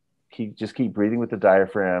stuff, just keep breathing with the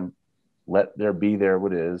diaphragm. Let there be there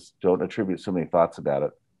what is. Don't attribute so many thoughts about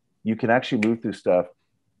it. You can actually move through stuff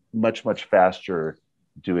much, much faster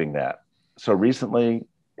doing that. So recently,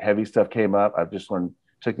 heavy stuff came up. I've just learned,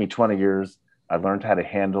 it took me 20 years. I learned how to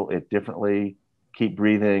handle it differently. Keep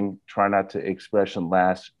breathing. Try not to express and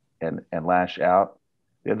lash out.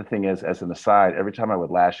 The other thing is, as an aside, every time I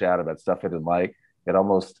would lash out about stuff I didn't like, it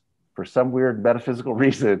almost, for some weird metaphysical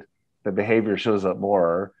reason, the behavior shows up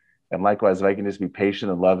more. And likewise, if I can just be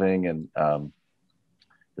patient and loving, and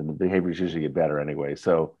then the behaviors usually get better anyway.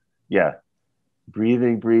 So yeah,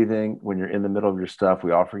 breathing. When you're in the middle of your stuff,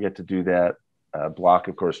 we all forget to do that. Block,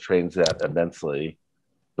 of course, trains that immensely.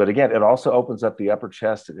 But again, it also opens up the upper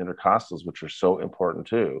chest and intercostals, which are so important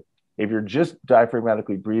too. If you're just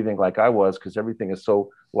diaphragmatically breathing like I was, because everything is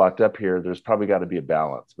so locked up here, there's probably got to be a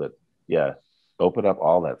balance. But yeah, open up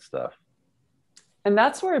all that stuff. And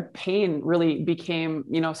that's where pain really became,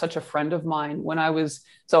 such a friend of mine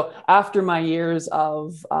so after my years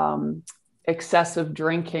of excessive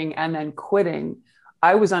drinking and then quitting,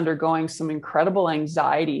 I was undergoing some incredible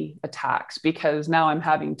anxiety attacks because now I'm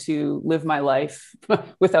having to live my life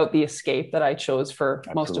without the escape that I chose for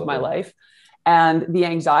Absolutely. Most of my life. And the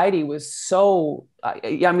anxiety was so,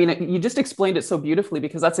 you just explained it so beautifully,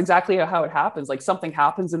 because that's exactly how it happens. Like something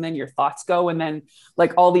happens and then your thoughts go, and then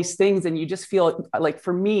like all these things. And you just feel like,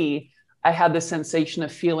 for me, I had this sensation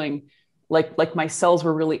of feeling like my cells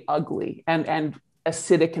were really ugly and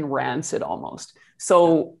acidic and rancid almost.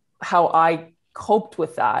 So how I coped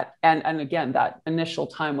with that. And again, that initial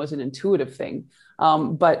time was an intuitive thing.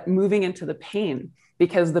 But moving into the pain,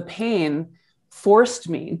 because the pain forced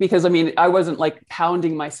me, because I wasn't like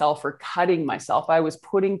pounding myself or cutting myself. I was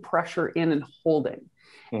putting pressure in and holding.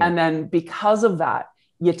 And then because of that,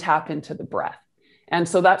 you tap into the breath. And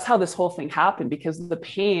so that's how this whole thing happened, because the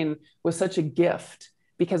pain was such a gift,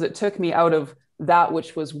 because it took me out of that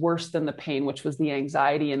which was worse than the pain, which was the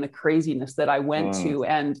anxiety and the craziness that I went to,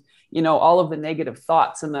 and all of the negative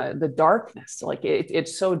thoughts and the darkness. Like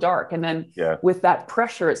it's so dark. And then with that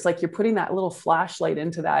pressure, it's like you're putting that little flashlight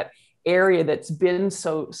into that area that's been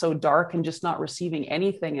so dark and just not receiving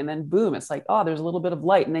anything. And then boom, it's like, oh, there's a little bit of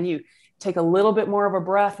light. And then you take a little bit more of a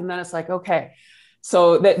breath, and then it's like, okay.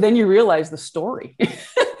 So then you realize the story,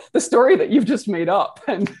 the story that you've just made up.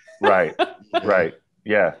 And right.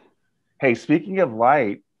 Yeah. Hey, speaking of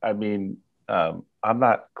light, I'm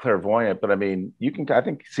not clairvoyant, but you can, I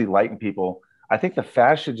think, see light in people. I think the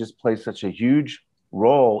fascia just plays such a huge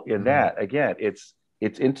role in that. Again, it's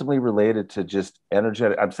intimately related to just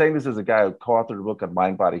energetic. I'm saying this as a guy who co-authored a book on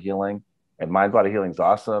mind body healing, and mind body healing is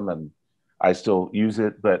awesome, and I still use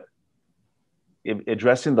it. But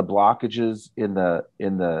addressing the blockages in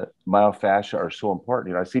the myofascia are so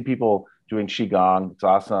important. I see people doing qigong; it's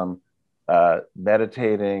awesome.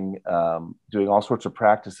 Meditating, doing all sorts of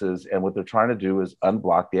practices, and what they're trying to do is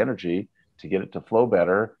unblock the energy to get it to flow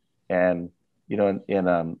better. And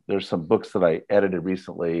there's some books that I edited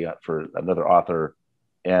recently for another author,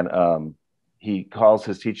 and he calls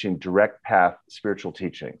his teaching direct path spiritual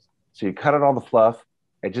teachings. So you cut out all the fluff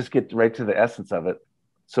and just get right to the essence of it.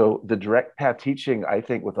 So the direct path teaching, I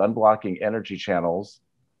think, with unblocking energy channels,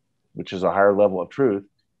 which is a higher level of truth,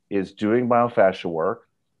 is doing myofascia work,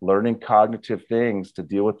 learning cognitive things to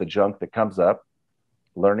deal with the junk that comes up,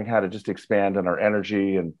 learning how to just expand on our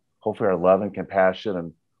energy and hopefully our love and compassion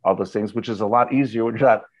and all those things, which is a lot easier when you're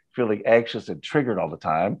not feeling anxious and triggered all the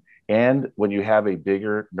time. And when you have a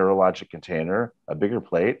bigger neurologic container, a bigger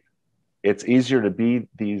plate, it's easier to be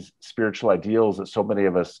these spiritual ideals that so many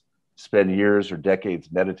of us spend years or decades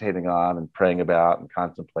meditating on and praying about and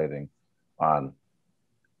contemplating on.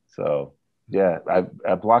 So yeah,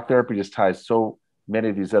 block therapy just ties so many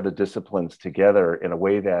of these other disciplines together in a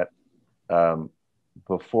way that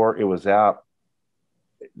before it was out,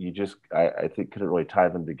 I think couldn't really tie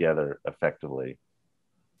them together effectively.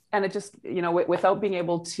 And it just, without being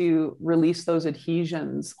able to release those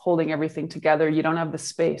adhesions, holding everything together, you don't have the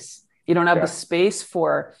space. You don't have the space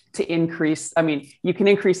to increase. You can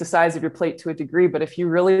increase the size of your plate to a degree, but if you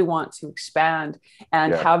really want to expand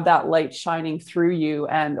and have that light shining through you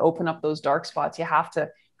and open up those dark spots, you have to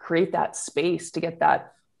create that space to get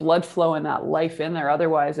that blood flow and that life in there.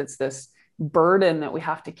 Otherwise, it's this burden that we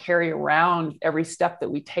have to carry around every step that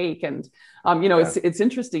we take. And, it's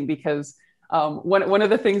interesting because one of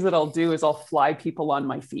the things that I'll do is I'll fly people on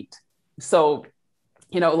my feet. So,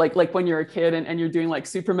 like when you're a kid and you're doing like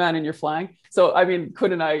Superman and you're flying. So, I mean,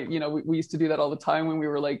 Kun and I, we used to do that all the time when we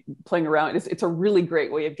were like playing around. It's a really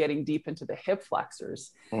great way of getting deep into the hip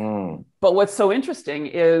flexors. But what's so interesting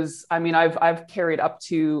is, I mean, I've carried up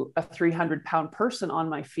to a 300-pound person on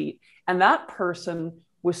my feet, and that person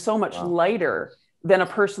was so much lighter than a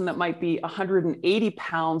person that might be 180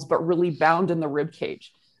 pounds, but really bound in the rib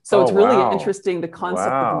cage. So it's really interesting, the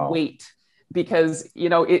concept of weight, because,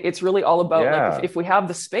 it's really all about like, if we have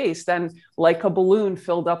the space, then like a balloon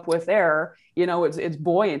filled up with air, it's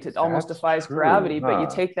buoyant. It almost defies gravity, but you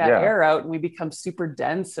take that air out and we become super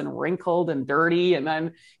dense and wrinkled and dirty. And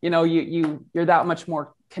then, you're that much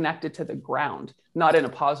more connected to the ground, not in a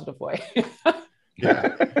positive way.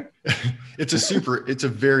 Yeah. It's a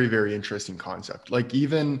very, very interesting concept. Like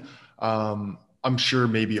even, I'm sure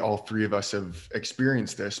maybe all three of us have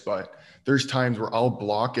experienced this, but there's times where I'll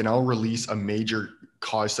block and I'll release a major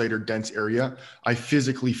cause site or dense area. I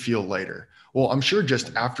physically feel lighter. Well, I'm sure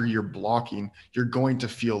just after you're blocking, you're going to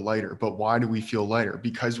feel lighter. But why do we feel lighter?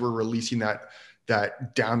 Because we're releasing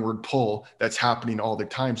that downward pull that's happening all the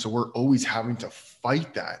time. So we're always having to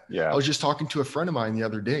fight that. Yeah. I was just talking to a friend of mine the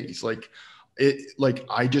other day. He's like,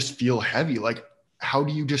 I just feel heavy. Like, how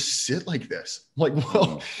do you just sit like this? Like,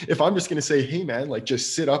 well, if I'm just going to say, hey man, like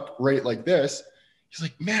just sit up right like this. He's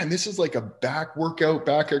like, man, this is like a back workout,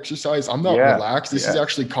 back exercise. I'm not relaxed. This is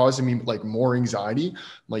actually causing me like more anxiety.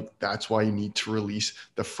 Like, that's why you need to release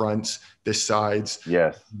the fronts, the sides,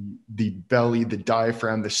 the belly, the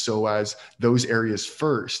diaphragm, the psoas, those areas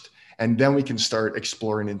first. And then we can start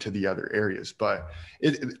exploring into the other areas. But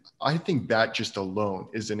I think that just alone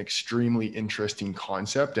is an extremely interesting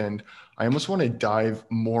concept. And I almost want to dive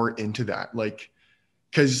more into that. Like,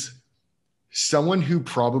 because someone who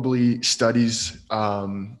probably studies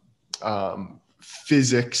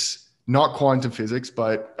physics, not quantum physics,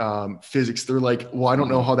 but physics, they're like, well, I don't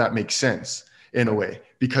know how that makes sense in a way,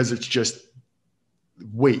 because it's just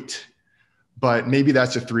weight. But maybe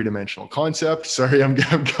that's a three-dimensional concept. Sorry, I'm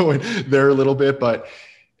going there a little bit, but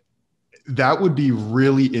that would be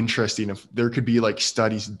really interesting if there could be like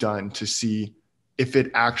studies done to see if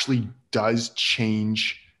it actually does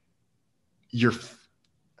change your,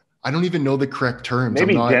 I don't even know the correct terms.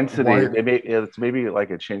 Maybe density. Maybe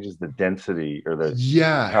like it changes the density or the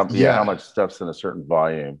how much stuff's in a certain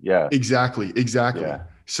volume. Yeah, exactly. Yeah.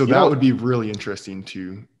 So that would be really interesting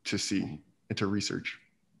to see and to research.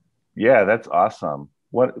 Yeah, that's awesome.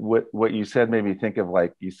 What you said made me think of,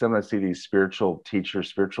 like, you sometimes see these spiritual teachers,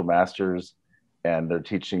 spiritual masters, and they're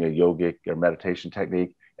teaching a yogic or meditation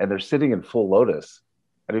technique, and they're sitting in full lotus.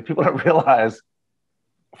 I mean, people don't realize,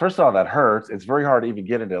 first of all, that hurts. It's very hard to even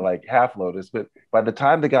get into like half lotus, but by the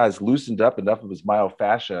time the guy's loosened up enough of his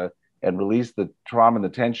myofascia and released the trauma and the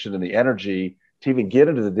tension and the energy to even get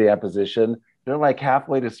into the damn position, they're like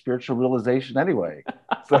halfway to spiritual realization anyway.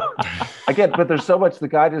 So again, but there's so much, the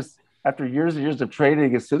guy just, after years and years of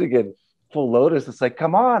training, is sitting in full lotus. It's like,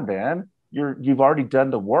 come on, man, you've already done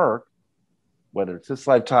the work. Whether it's this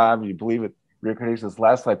lifetime, you believe it, reincarnation is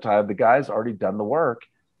last lifetime, the guy's already done the work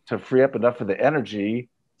to free up enough of the energy,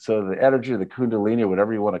 so the energy of the kundalini,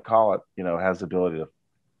 whatever you want to call it, has the ability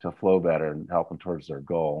to flow better and help them towards their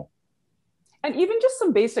goal. And even just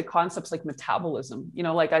some basic concepts like metabolism,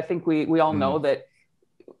 like I think we all know that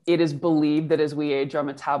it is believed that as we age, our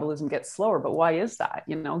metabolism gets slower. But why is that?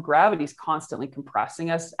 Gravity is constantly compressing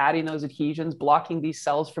us, adding those adhesions, blocking these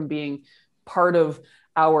cells from being part of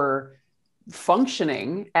our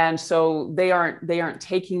functioning. And so they aren't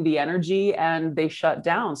taking the energy and they shut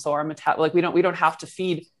down. So our we don't have to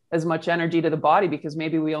feed as much energy to the body, because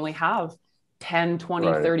maybe we only have 10, 20,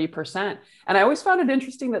 30%. And I always found it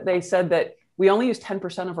interesting that they said that we only use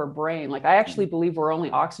 10% of our brain. Like, I actually believe we're only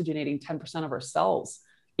oxygenating 10% of our cells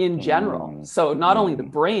in general. So not only the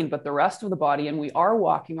brain, but the rest of the body. And we are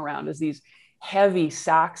walking around as these heavy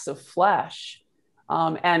sacks of flesh.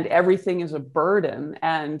 And everything is a burden,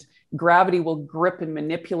 and gravity will grip and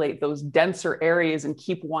manipulate those denser areas and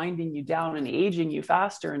keep winding you down and aging you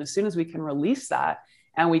faster. And as soon as we can release that,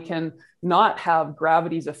 and we can not have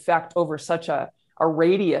gravity's effect over such a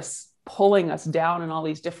radius pulling us down in all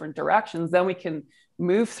these different directions, then we can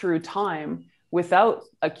move through time without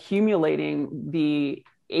accumulating the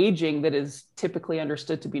aging that is typically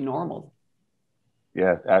understood to be normal.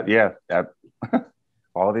 Yeah.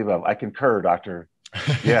 All of the above. I concur, Doctor.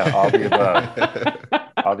 Yeah, all the above.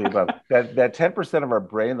 All the above. That 10% of our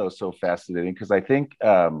brain, though, is so fascinating, because I think,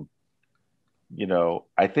 I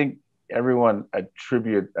think everyone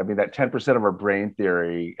attribute, I mean, that 10% of our brain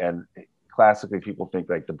theory, and classically people think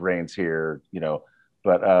like the brain's here,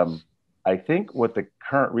 but I think what the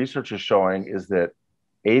current research is showing is that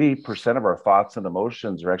 80% of our thoughts and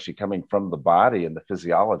emotions are actually coming from the body and the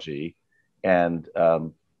physiology. And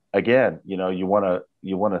again, you want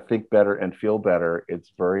to think better and feel better.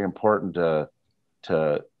 It's very important to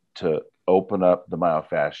open up the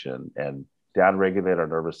myofascium and downregulate our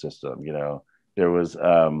nervous system. There was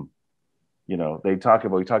we talk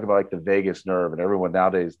about like the vagus nerve, and everyone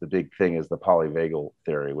nowadays, the big thing is the polyvagal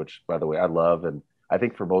theory, which by the way I love. And I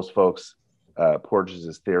think for most folks,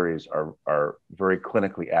 Porges' theories are very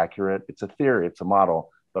clinically accurate. It's a theory, it's a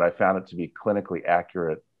model, but I found it to be clinically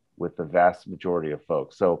accurate with the vast majority of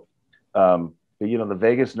folks. So, the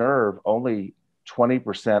vagus nerve, only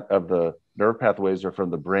 20% of the nerve pathways are from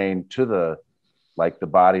the brain to the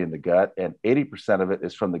body and the gut, and 80% of it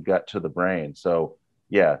is from the gut to the brain. So,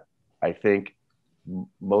 yeah, I think so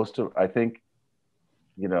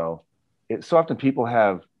often people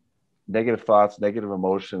have negative thoughts, negative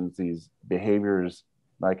emotions, these behaviors,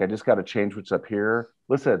 like I just got to change what's up here.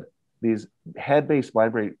 Listen, these head-based,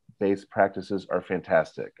 mind-based practices are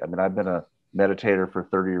fantastic. I mean, I've been a meditator for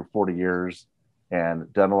 30 or 40 years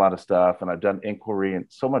and done a lot of stuff, and I've done inquiry and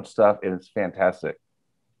so much stuff, and it's fantastic.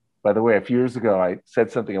 By the way, a few years ago, I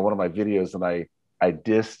said something in one of my videos, and I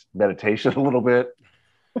dissed meditation a little bit,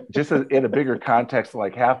 just in a bigger context.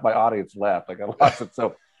 Like half my audience left. Like I lost it.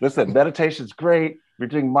 So listen, meditation's great. If you're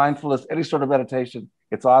doing mindfulness, any sort of meditation,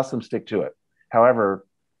 it's awesome. Stick to it. However,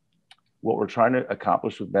 what we're trying to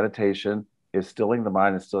accomplish with meditation is stilling the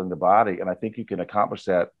mind and stilling the body. And I think you can accomplish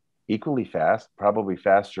that equally fast, probably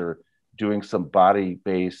faster, doing some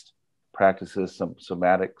body-based practices, some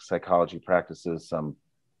somatic psychology practices, some,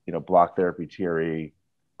 block therapy, TRE.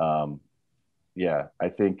 I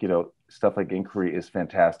think, stuff like inquiry is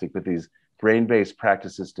fantastic, but these brain-based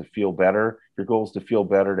practices to feel better, your goal is to feel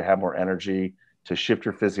better, to have more energy, to shift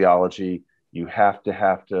your physiology. You have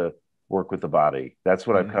to work with the body. That's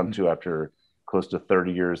what I've come to after close to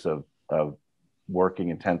 30 years of working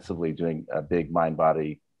intensively, doing a big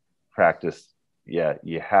mind-body practice. Yeah,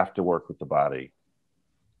 you have to work with the body.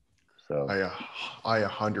 So I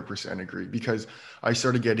 100% agree, because I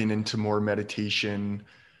started getting into more meditation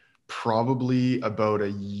probably about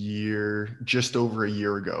just over a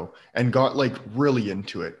year ago, and got like really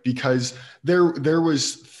into it because there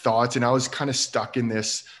was thoughts, and I was kind of stuck in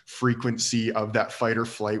this frequency of that fight or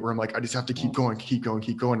flight where I'm like, I just have to keep going.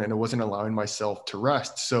 And I wasn't allowing myself to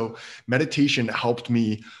rest. So meditation helped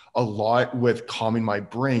me a lot with calming my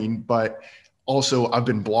brain, but also I've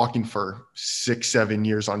been blocking for 6-7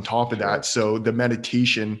 years on top of that. So the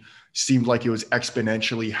meditation seemed like it was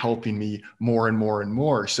exponentially helping me more and more and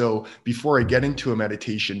more. So before I get into a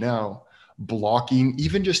meditation now, blocking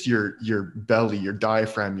even just your belly, your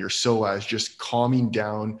diaphragm, your psoas, just calming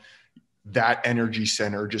down that energy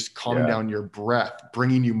center, just calming down your breath,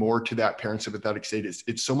 bringing you more to that parasympathetic state.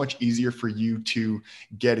 It's so much easier for you to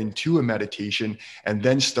get into a meditation and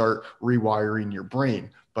then start rewiring your brain.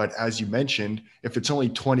 But as you mentioned, if it's only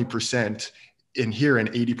 20% in here and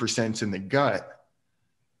 80% in the gut,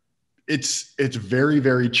 it's very,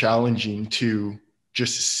 very challenging to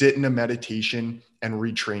just sit in a meditation and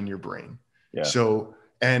retrain your brain. Yeah. So,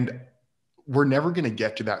 and we're never going to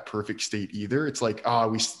get to that perfect state either. It's like,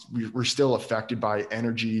 we're still affected by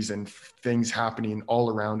energies and things happening all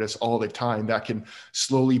around us all the time that can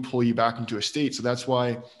slowly pull you back into a state. So that's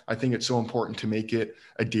why I think it's so important to make it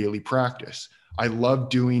a daily practice. I love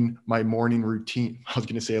doing my morning routine. I was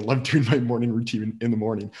going to say I love doing my morning routine in the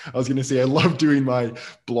morning. I was going to say I love doing my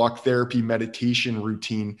block therapy meditation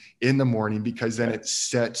routine in the morning, because then it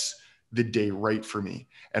sets the day right for me.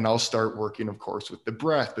 And I'll start working, of course, with the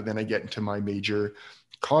breath, but then I get into my major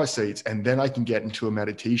causates, and then I can get into a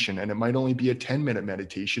meditation. And it might only be a 10-minute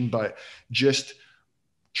meditation, but just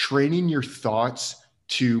training your thoughts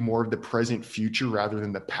to more of the present future rather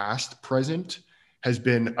than the past present has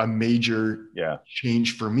been a major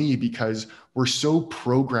change for me, because we're so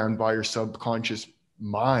programmed by our subconscious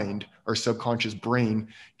mind, our subconscious brain,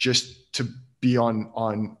 just to be on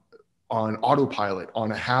autopilot,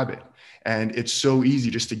 on a habit. And it's so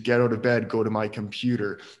easy just to get out of bed, go to my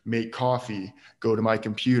computer, make coffee, go to my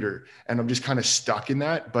computer. And I'm just kind of stuck in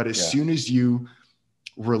that. But as soon as you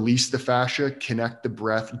release the fascia, connect the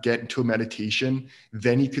breath, get into a meditation,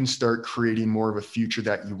 then you can start creating more of a future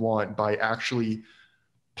that you want by actually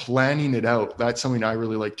planning it out. That's something I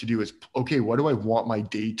really like to do is, okay, what do I want my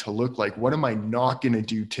day to look like? What am I not going to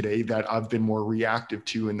do today that I've been more reactive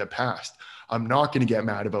to in the past? I'm not going to get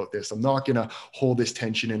mad about this. I'm not going to hold this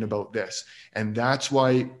tension in about this. And that's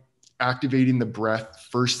why activating the breath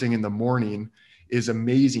first thing in the morning is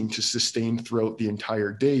amazing to sustain throughout the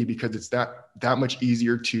entire day, because it's that much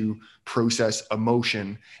easier to process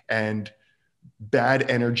emotion and bad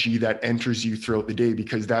energy that enters you throughout the day,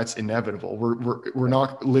 because that's inevitable. We're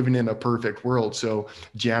not living in a perfect world. So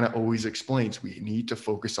Janet always explains we need to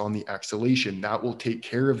focus on the exhalation. That will take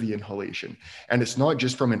care of the inhalation. And it's not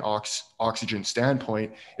just from an oxygen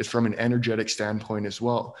standpoint, it's from an energetic standpoint as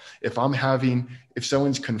well. If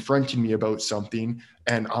someone's confronting me about something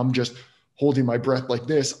and I'm just holding my breath like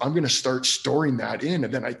this, I'm going to start storing that in.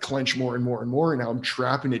 And then I clench more and more and more. And now I'm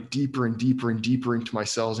trapping it deeper and deeper and deeper into my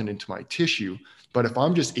cells and into my tissue. But if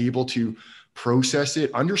I'm just able to process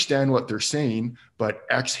it, understand what they're saying, but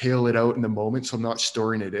exhale it out in the moment, so I'm not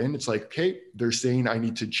storing it in. It's like, okay, they're saying I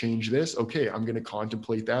need to change this. Okay, I'm going to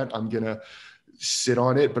contemplate that. I'm going to sit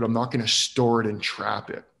on it, but I'm not going to store it and trap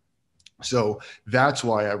it. So that's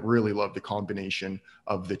why I really love the combination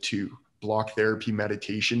of the two. Block therapy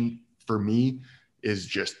meditation for me is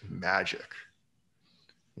just magic.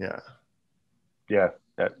 Yeah.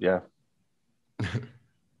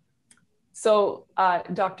 So,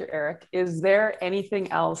 Dr. Eric, is there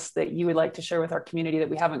anything else that you would like to share with our community that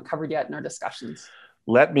we haven't covered yet in our discussions?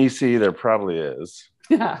 Let me see. There probably is.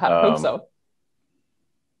 I hope so.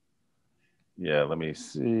 Yeah, let me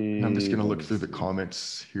see. I'm just going to look through the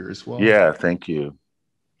comments here as well. Yeah, thank you.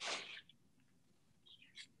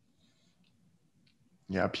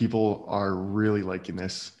 Yeah, people are really liking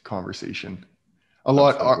this conversation. A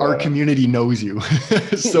lot. Our community knows you,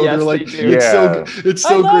 so yes, they're like, it's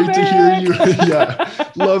so great to hear you.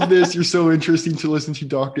 Yeah, love this. You're so interesting to listen to.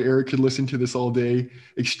 Dr. Eric could listen to this all day.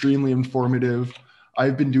 Extremely informative.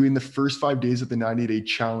 I've been doing the first 5 days of the 90-day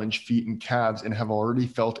challenge, feet and calves, and have already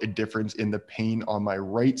felt a difference in the pain on my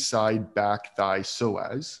right side, back, thigh,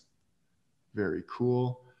 psoas. Very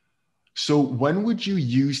cool. So when would you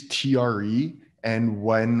use TRE and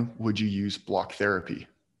when would you use block therapy?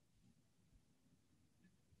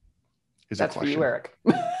 That's for you, Eric.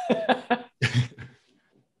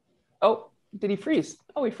 Oh, did he freeze?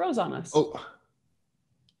 Oh, he froze on us. Oh,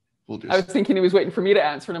 I was thinking he was waiting for me to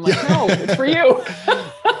answer, and I'm like, no, it's for you.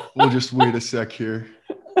 We'll just wait a sec here.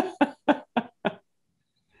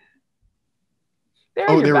 There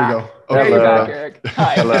we go. Okay. There you're back, Eric.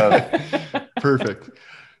 Hi. Hello. Perfect.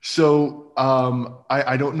 So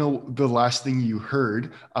I don't know the last thing you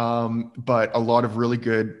heard, but a lot of really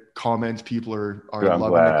good comments. People are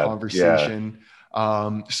loving the conversation.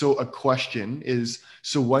 Yeah. So a question is,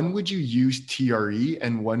 so when would you use TRE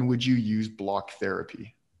and when would you use block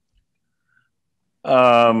therapy?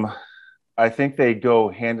 I think they go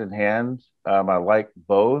hand in hand. I like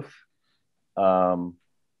both.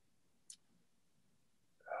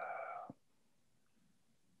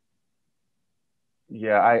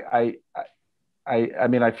 Yeah, I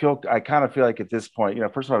mean, I kind of feel like at this point,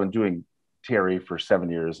 first of all, I've been doing TRE for 7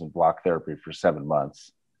 years and block therapy for 7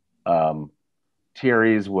 months.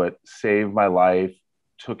 TRE is what saved my life,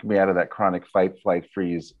 took me out of that chronic fight, flight,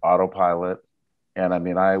 freeze autopilot. And I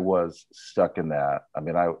mean, I was stuck in that. I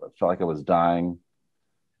mean, I felt like I was dying.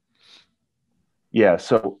 Yeah.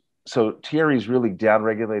 So TRE is really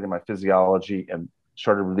downregulating my physiology and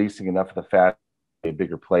started releasing enough of the fat, a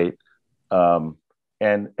bigger plate.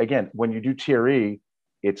 And again, when you do TRE,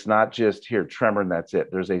 it's not just here, tremor, and that's it.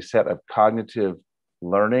 There's a set of cognitive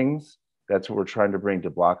learnings. That's what we're trying to bring to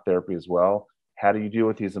block therapy as well. How do you deal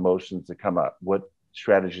with these emotions that come up? What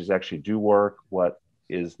strategies actually do work? What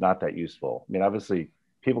is not that useful? I mean, obviously,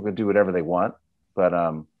 people can do whatever they want, but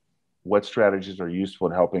what strategies are useful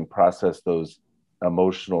in helping process those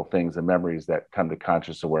emotional things and memories that come to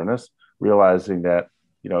conscious awareness, realizing that,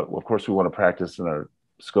 of course, we want to practice in our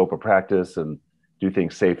scope of practice and do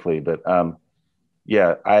things safely. But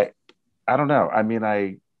yeah, I don't know. I mean,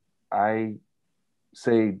 I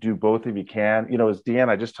say do both if you can. As Deanne,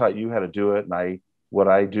 I just taught you how to do it. And what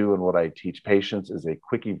I do and what I teach patients is a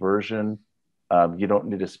quickie version. You don't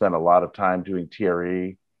need to spend a lot of time doing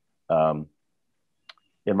TRE. In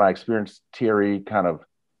my experience, TRE kind of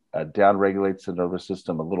downregulates the nervous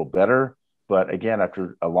system a little better. But again,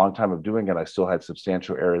 after a long time of doing it, I still had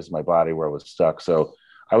substantial areas in my body where I was stuck. So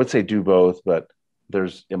I would say do both, but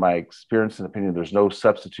in my experience and opinion, there's no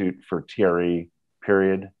substitute for TRE,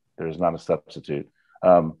 period. There's not a substitute. I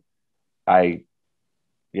don't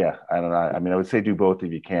know. I mean, I would say do both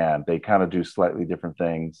if you can. They kind of do slightly different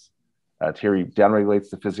things. TRE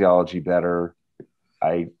downregulates the physiology better.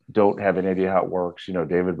 I don't have any idea how it works.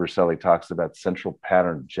 David Berceli talks about central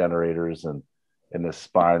pattern generators and in the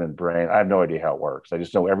spine and brain. I have no idea how it works. I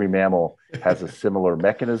just know every mammal has a similar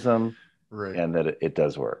mechanism, right, and that it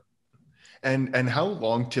does work. And how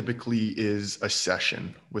long typically is a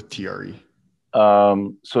session with TRE?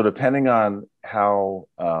 So depending on how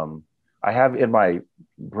I have in my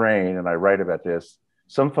brain, and I write about this,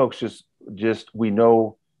 some folks just I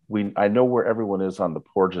know where everyone is on the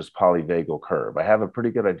Porges polyvagal curve. I have a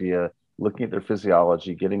pretty good idea looking at their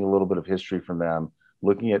physiology, getting a little bit of history from them,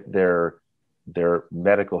 looking at their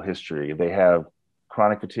medical history. They have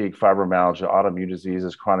chronic fatigue, fibromyalgia, autoimmune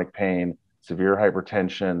diseases, chronic pain, severe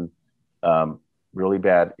hypertension, really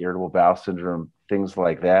bad irritable bowel syndrome, things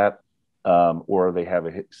like that. Or they have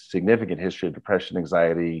a significant history of depression,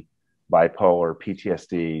 anxiety, bipolar,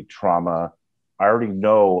 PTSD, trauma. I already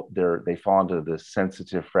know they fall into this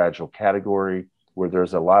sensitive, fragile category where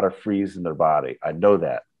there's a lot of freeze in their body. I know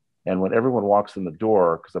that. And when everyone walks in the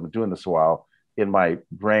door, because I've been doing this a while, in my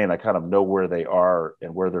brain, I kind of know where they are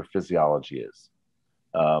and where their physiology is.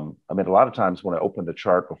 I mean, a lot of times when I open the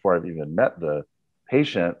chart before I've even met the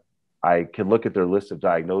patient, I can look at their list of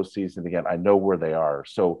diagnoses. And again, I know where they are.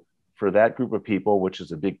 So for that group of people, which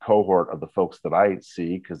is a big cohort of the folks that I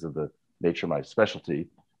see because of the nature of my specialty,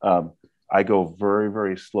 I go very,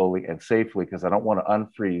 very slowly and safely because I don't want to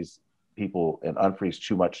unfreeze people and unfreeze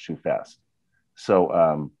too much too fast.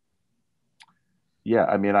 So, yeah,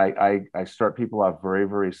 I mean, I start people off very,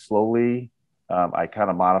 very slowly. I kind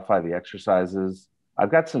of modify the exercises. I've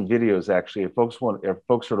got some videos actually. If folks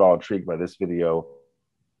are at all intrigued by this video,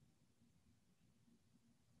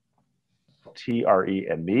 TRE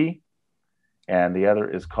and me, and the other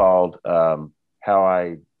is called How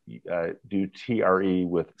I Do TRE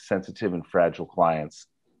with Sensitive and Fragile Clients.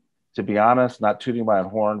 To be honest, not tooting my own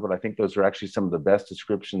horn, but I think those are actually some of the best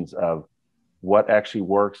descriptions of what actually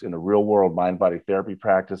works in a real world mind body therapy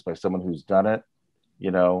practice by someone who's done it,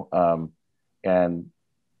 and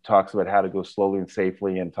talks about how to go slowly and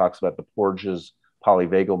safely, and talks about the Porges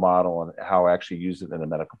polyvagal model and how I actually use it in a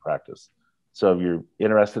medical practice. So if you're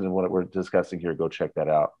interested in what we're discussing here, go check that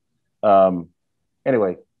out.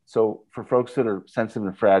 Anyway, so for folks that are sensitive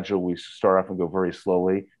and fragile, we start off and go very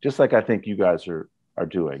slowly, just like I think you guys are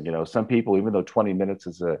doing. Some people, even though 20 minutes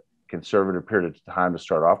is a conservative period of time to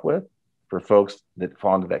start off with, for folks that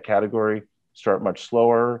fall into that category, start much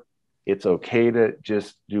slower. It's okay to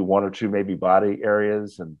just do one or two maybe body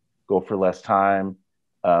areas and go for less time.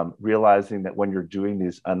 Realizing that when you're doing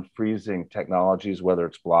these unfreezing technologies, whether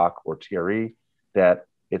it's block or TRE, that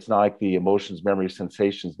it's not like the emotions, memories,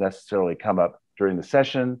 sensations necessarily come up during the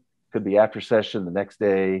session. Could be after session, the next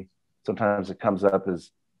day. Sometimes it comes up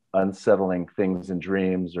as unsettling things in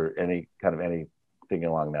dreams or anything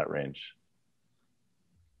along that range.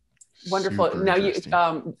 Wonderful. Super now you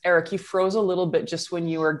Eric, you froze a little bit just when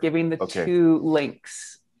you were giving the two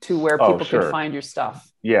links to where people can find your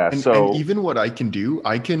stuff. Yeah. And even what I can do,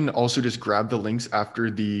 I can also just grab the links after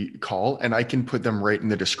the call and I can put them right in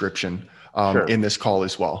the description in this call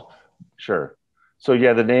as well. Sure. So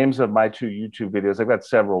yeah, the names of my two YouTube videos, I've got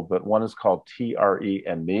several, but one is called TRE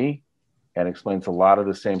and Me, and explains a lot of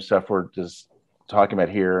the same stuff we're just talking about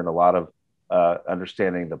here, and a lot of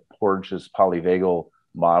understanding the Porges polyvagal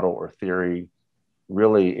model or theory,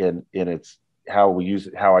 really in its how I use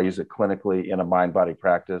it clinically in a mind body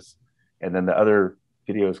practice. And then the other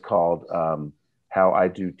video is called How I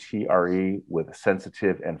Do TRE with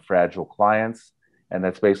Sensitive and Fragile Clients, and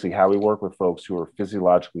that's basically how we work with folks who are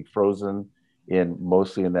physiologically frozen,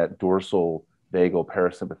 mostly in that dorsal vagal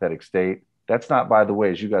parasympathetic state. That's not, by the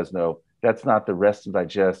way, as you guys know, that's not the rest and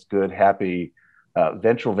digest, good, happy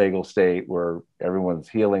ventral vagal state where everyone's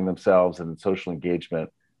healing themselves and in social engagement.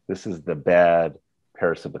 This is the bad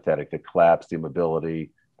parasympathetic, the collapse, the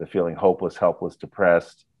immobility, the feeling hopeless, helpless,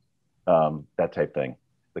 depressed, that type thing.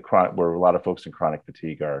 The chronic, where a lot of folks in chronic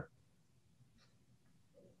fatigue are.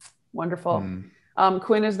 Wonderful.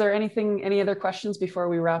 Quinn, is there any other questions before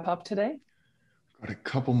we wrap up today? Got a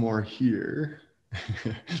couple more here.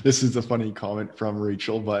 This is a funny comment from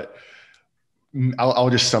Rachel, but I'll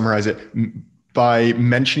just summarize it. By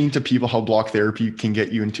mentioning to people how block therapy can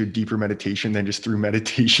get you into deeper meditation than just through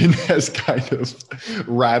meditation has kind of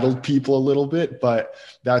rattled people a little bit. But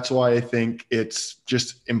that's why I think it's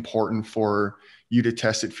just important for you to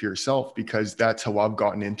test it for yourself, because that's how I've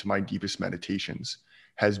gotten into my deepest meditations,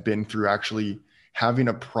 has been through actually having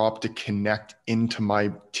a prop to connect into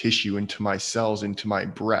my tissue, into my cells, into my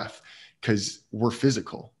breath, because we're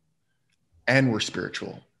physical and we're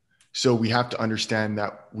spiritual. So we have to understand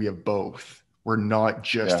that we have both. We're not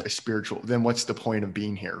just a spiritual. Then what's the point of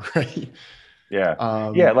being here, right? Yeah.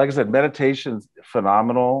 Like I said, meditation's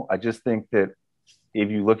phenomenal. I just think that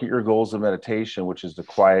if you look at your goals of meditation, which is to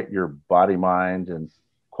quiet your body, mind, and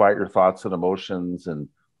quiet your thoughts and emotions, and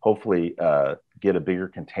hopefully get a bigger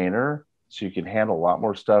container so you can handle a lot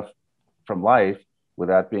more stuff from life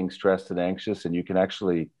without being stressed and anxious, and you can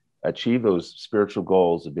actually achieve those spiritual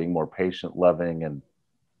goals of being more patient, loving, and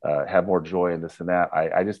have more joy in this and that.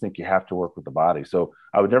 I just think you have to work with the body. So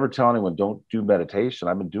I would never tell anyone don't do meditation.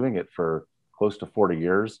 I've been doing it for close to 40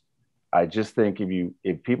 years. I just think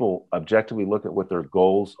if people objectively look at what their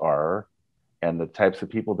goals are and the types of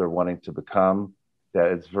people they're wanting to become,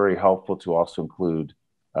 that it's very helpful to also include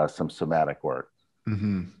some somatic work.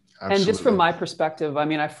 Mm-hmm. And just from my perspective, I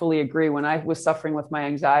mean, I fully agree. When I was suffering with my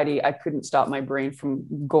anxiety, I couldn't stop my brain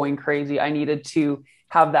from going crazy. I needed to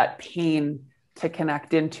have that pain to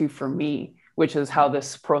connect into for me, which is how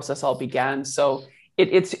this process all began. So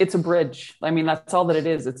it's a bridge. I mean, that's all that it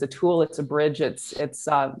is. It's a tool. It's a bridge.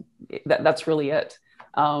 That's really it.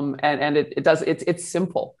 It's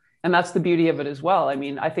simple. And that's the beauty of it as well. I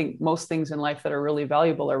mean, I think most things in life that are really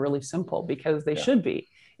valuable are really simple because they should be.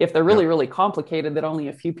 If they're really, really complicated that only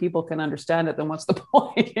a few people can understand it, then what's the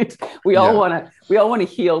point? We all want to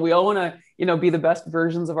heal. We all want to, be the best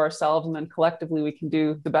versions of ourselves. And then collectively we can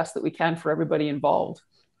do the best that we can for everybody involved.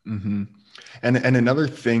 Mm-hmm. And another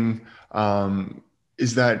thing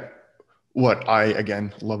is that what I,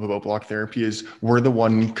 again, love about block therapy is we're the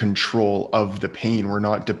one in control of the pain. We're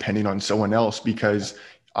not depending on someone else, because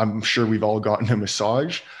I'm sure we've all gotten a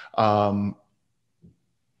massage.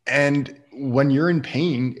 And when you're in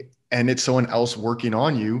pain and it's someone else working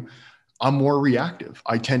on you, I'm more reactive.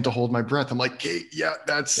 I tend to hold my breath. I'm like, hey,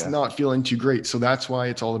 that's not feeling too great. So that's why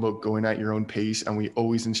it's all about going at your own pace. And we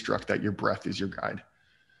always instruct that your breath is your guide.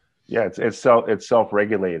 Yeah, it's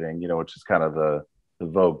self-regulating, which is kind of the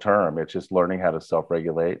vogue term. It's just learning how to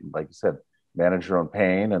self-regulate. And like you said, manage your own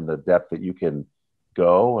pain and the depth that you can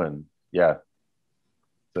go. And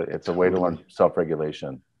it's a way to learn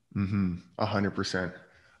self-regulation. 100%.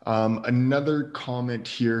 Another comment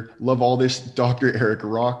here. Love all this. Dr. Eric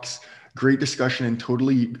rocks. Great discussion and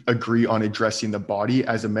totally agree on addressing the body.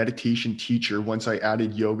 As a meditation teacher, once I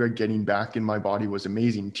added yoga, getting back in my body was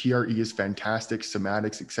amazing. TRE is fantastic,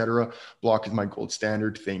 somatics, etc. Block is my gold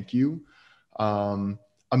standard. Thank you. I'm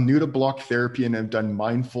new to block therapy and have done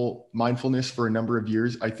mindfulness for a number of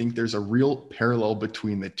years. I think there's a real parallel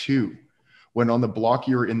between the two. When on the block,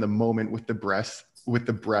 you're in the moment with the breath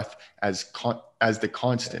as the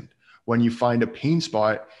constant. When you find a pain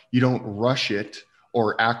spot, you don't rush it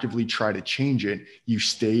or actively try to change it. You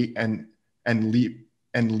stay and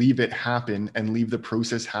leave it happen and leave the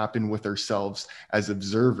process happen with ourselves as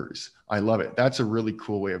observers. I love it. That's a really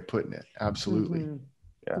cool way of putting it. Absolutely. Mm-hmm.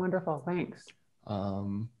 Yeah. Wonderful. Thanks.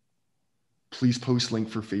 Please post link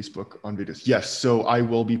for Facebook on videos. Yes. So I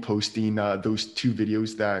will be posting those 2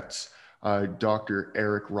 videos that Dr.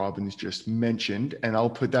 Eric Robbins just mentioned, and I'll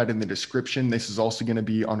put that in the description. This is also going to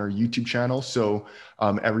be on our YouTube channel. So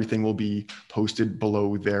everything will be posted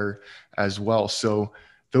below there as well. So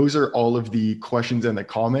those are all of the questions and the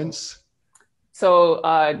comments. So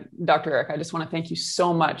Dr. Eric, I just want to thank you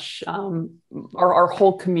so much. Our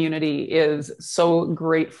whole community is so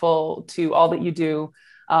grateful to all that you do.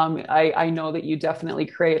 I know that you definitely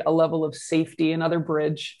create a level of safety, another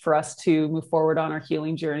bridge for us to move forward on our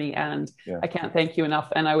healing journey. And I can't thank you enough.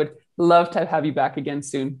 And I would love to have you back again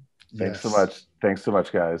soon. Thanks so much. Thanks so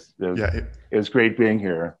much, guys. It was great being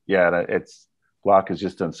here. Yeah, Block has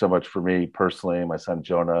just done so much for me personally. My son,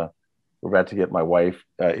 Jonah, we're about to get my wife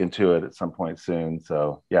into it at some point soon.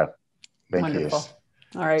 So thank you. All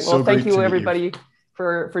right. Well, thank you everybody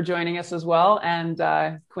for joining us as well. And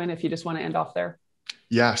Quinn, if you just want to end off there.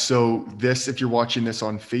 Yeah. So if you're watching this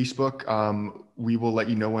on Facebook, we will let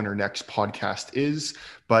you know when our next podcast is,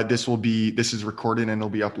 but this is recorded and it'll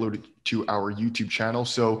be uploaded to our YouTube channel.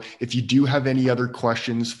 So if you do have any other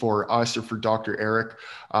questions for us or for Dr. Eric,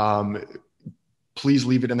 please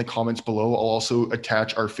leave it in the comments below. I'll also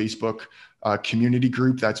attach our Facebook community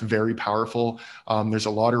group. That's very powerful. There's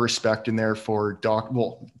a lot of respect in there for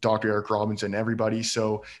Dr. Eric Robbins and everybody.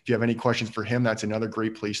 So if you have any questions for him, that's another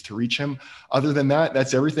great place to reach him. Other than that,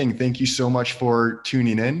 that's everything. Thank you so much for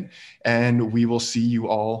tuning in, and we will see you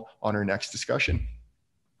all on our next discussion.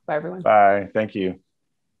 Bye, everyone. Bye. Thank you.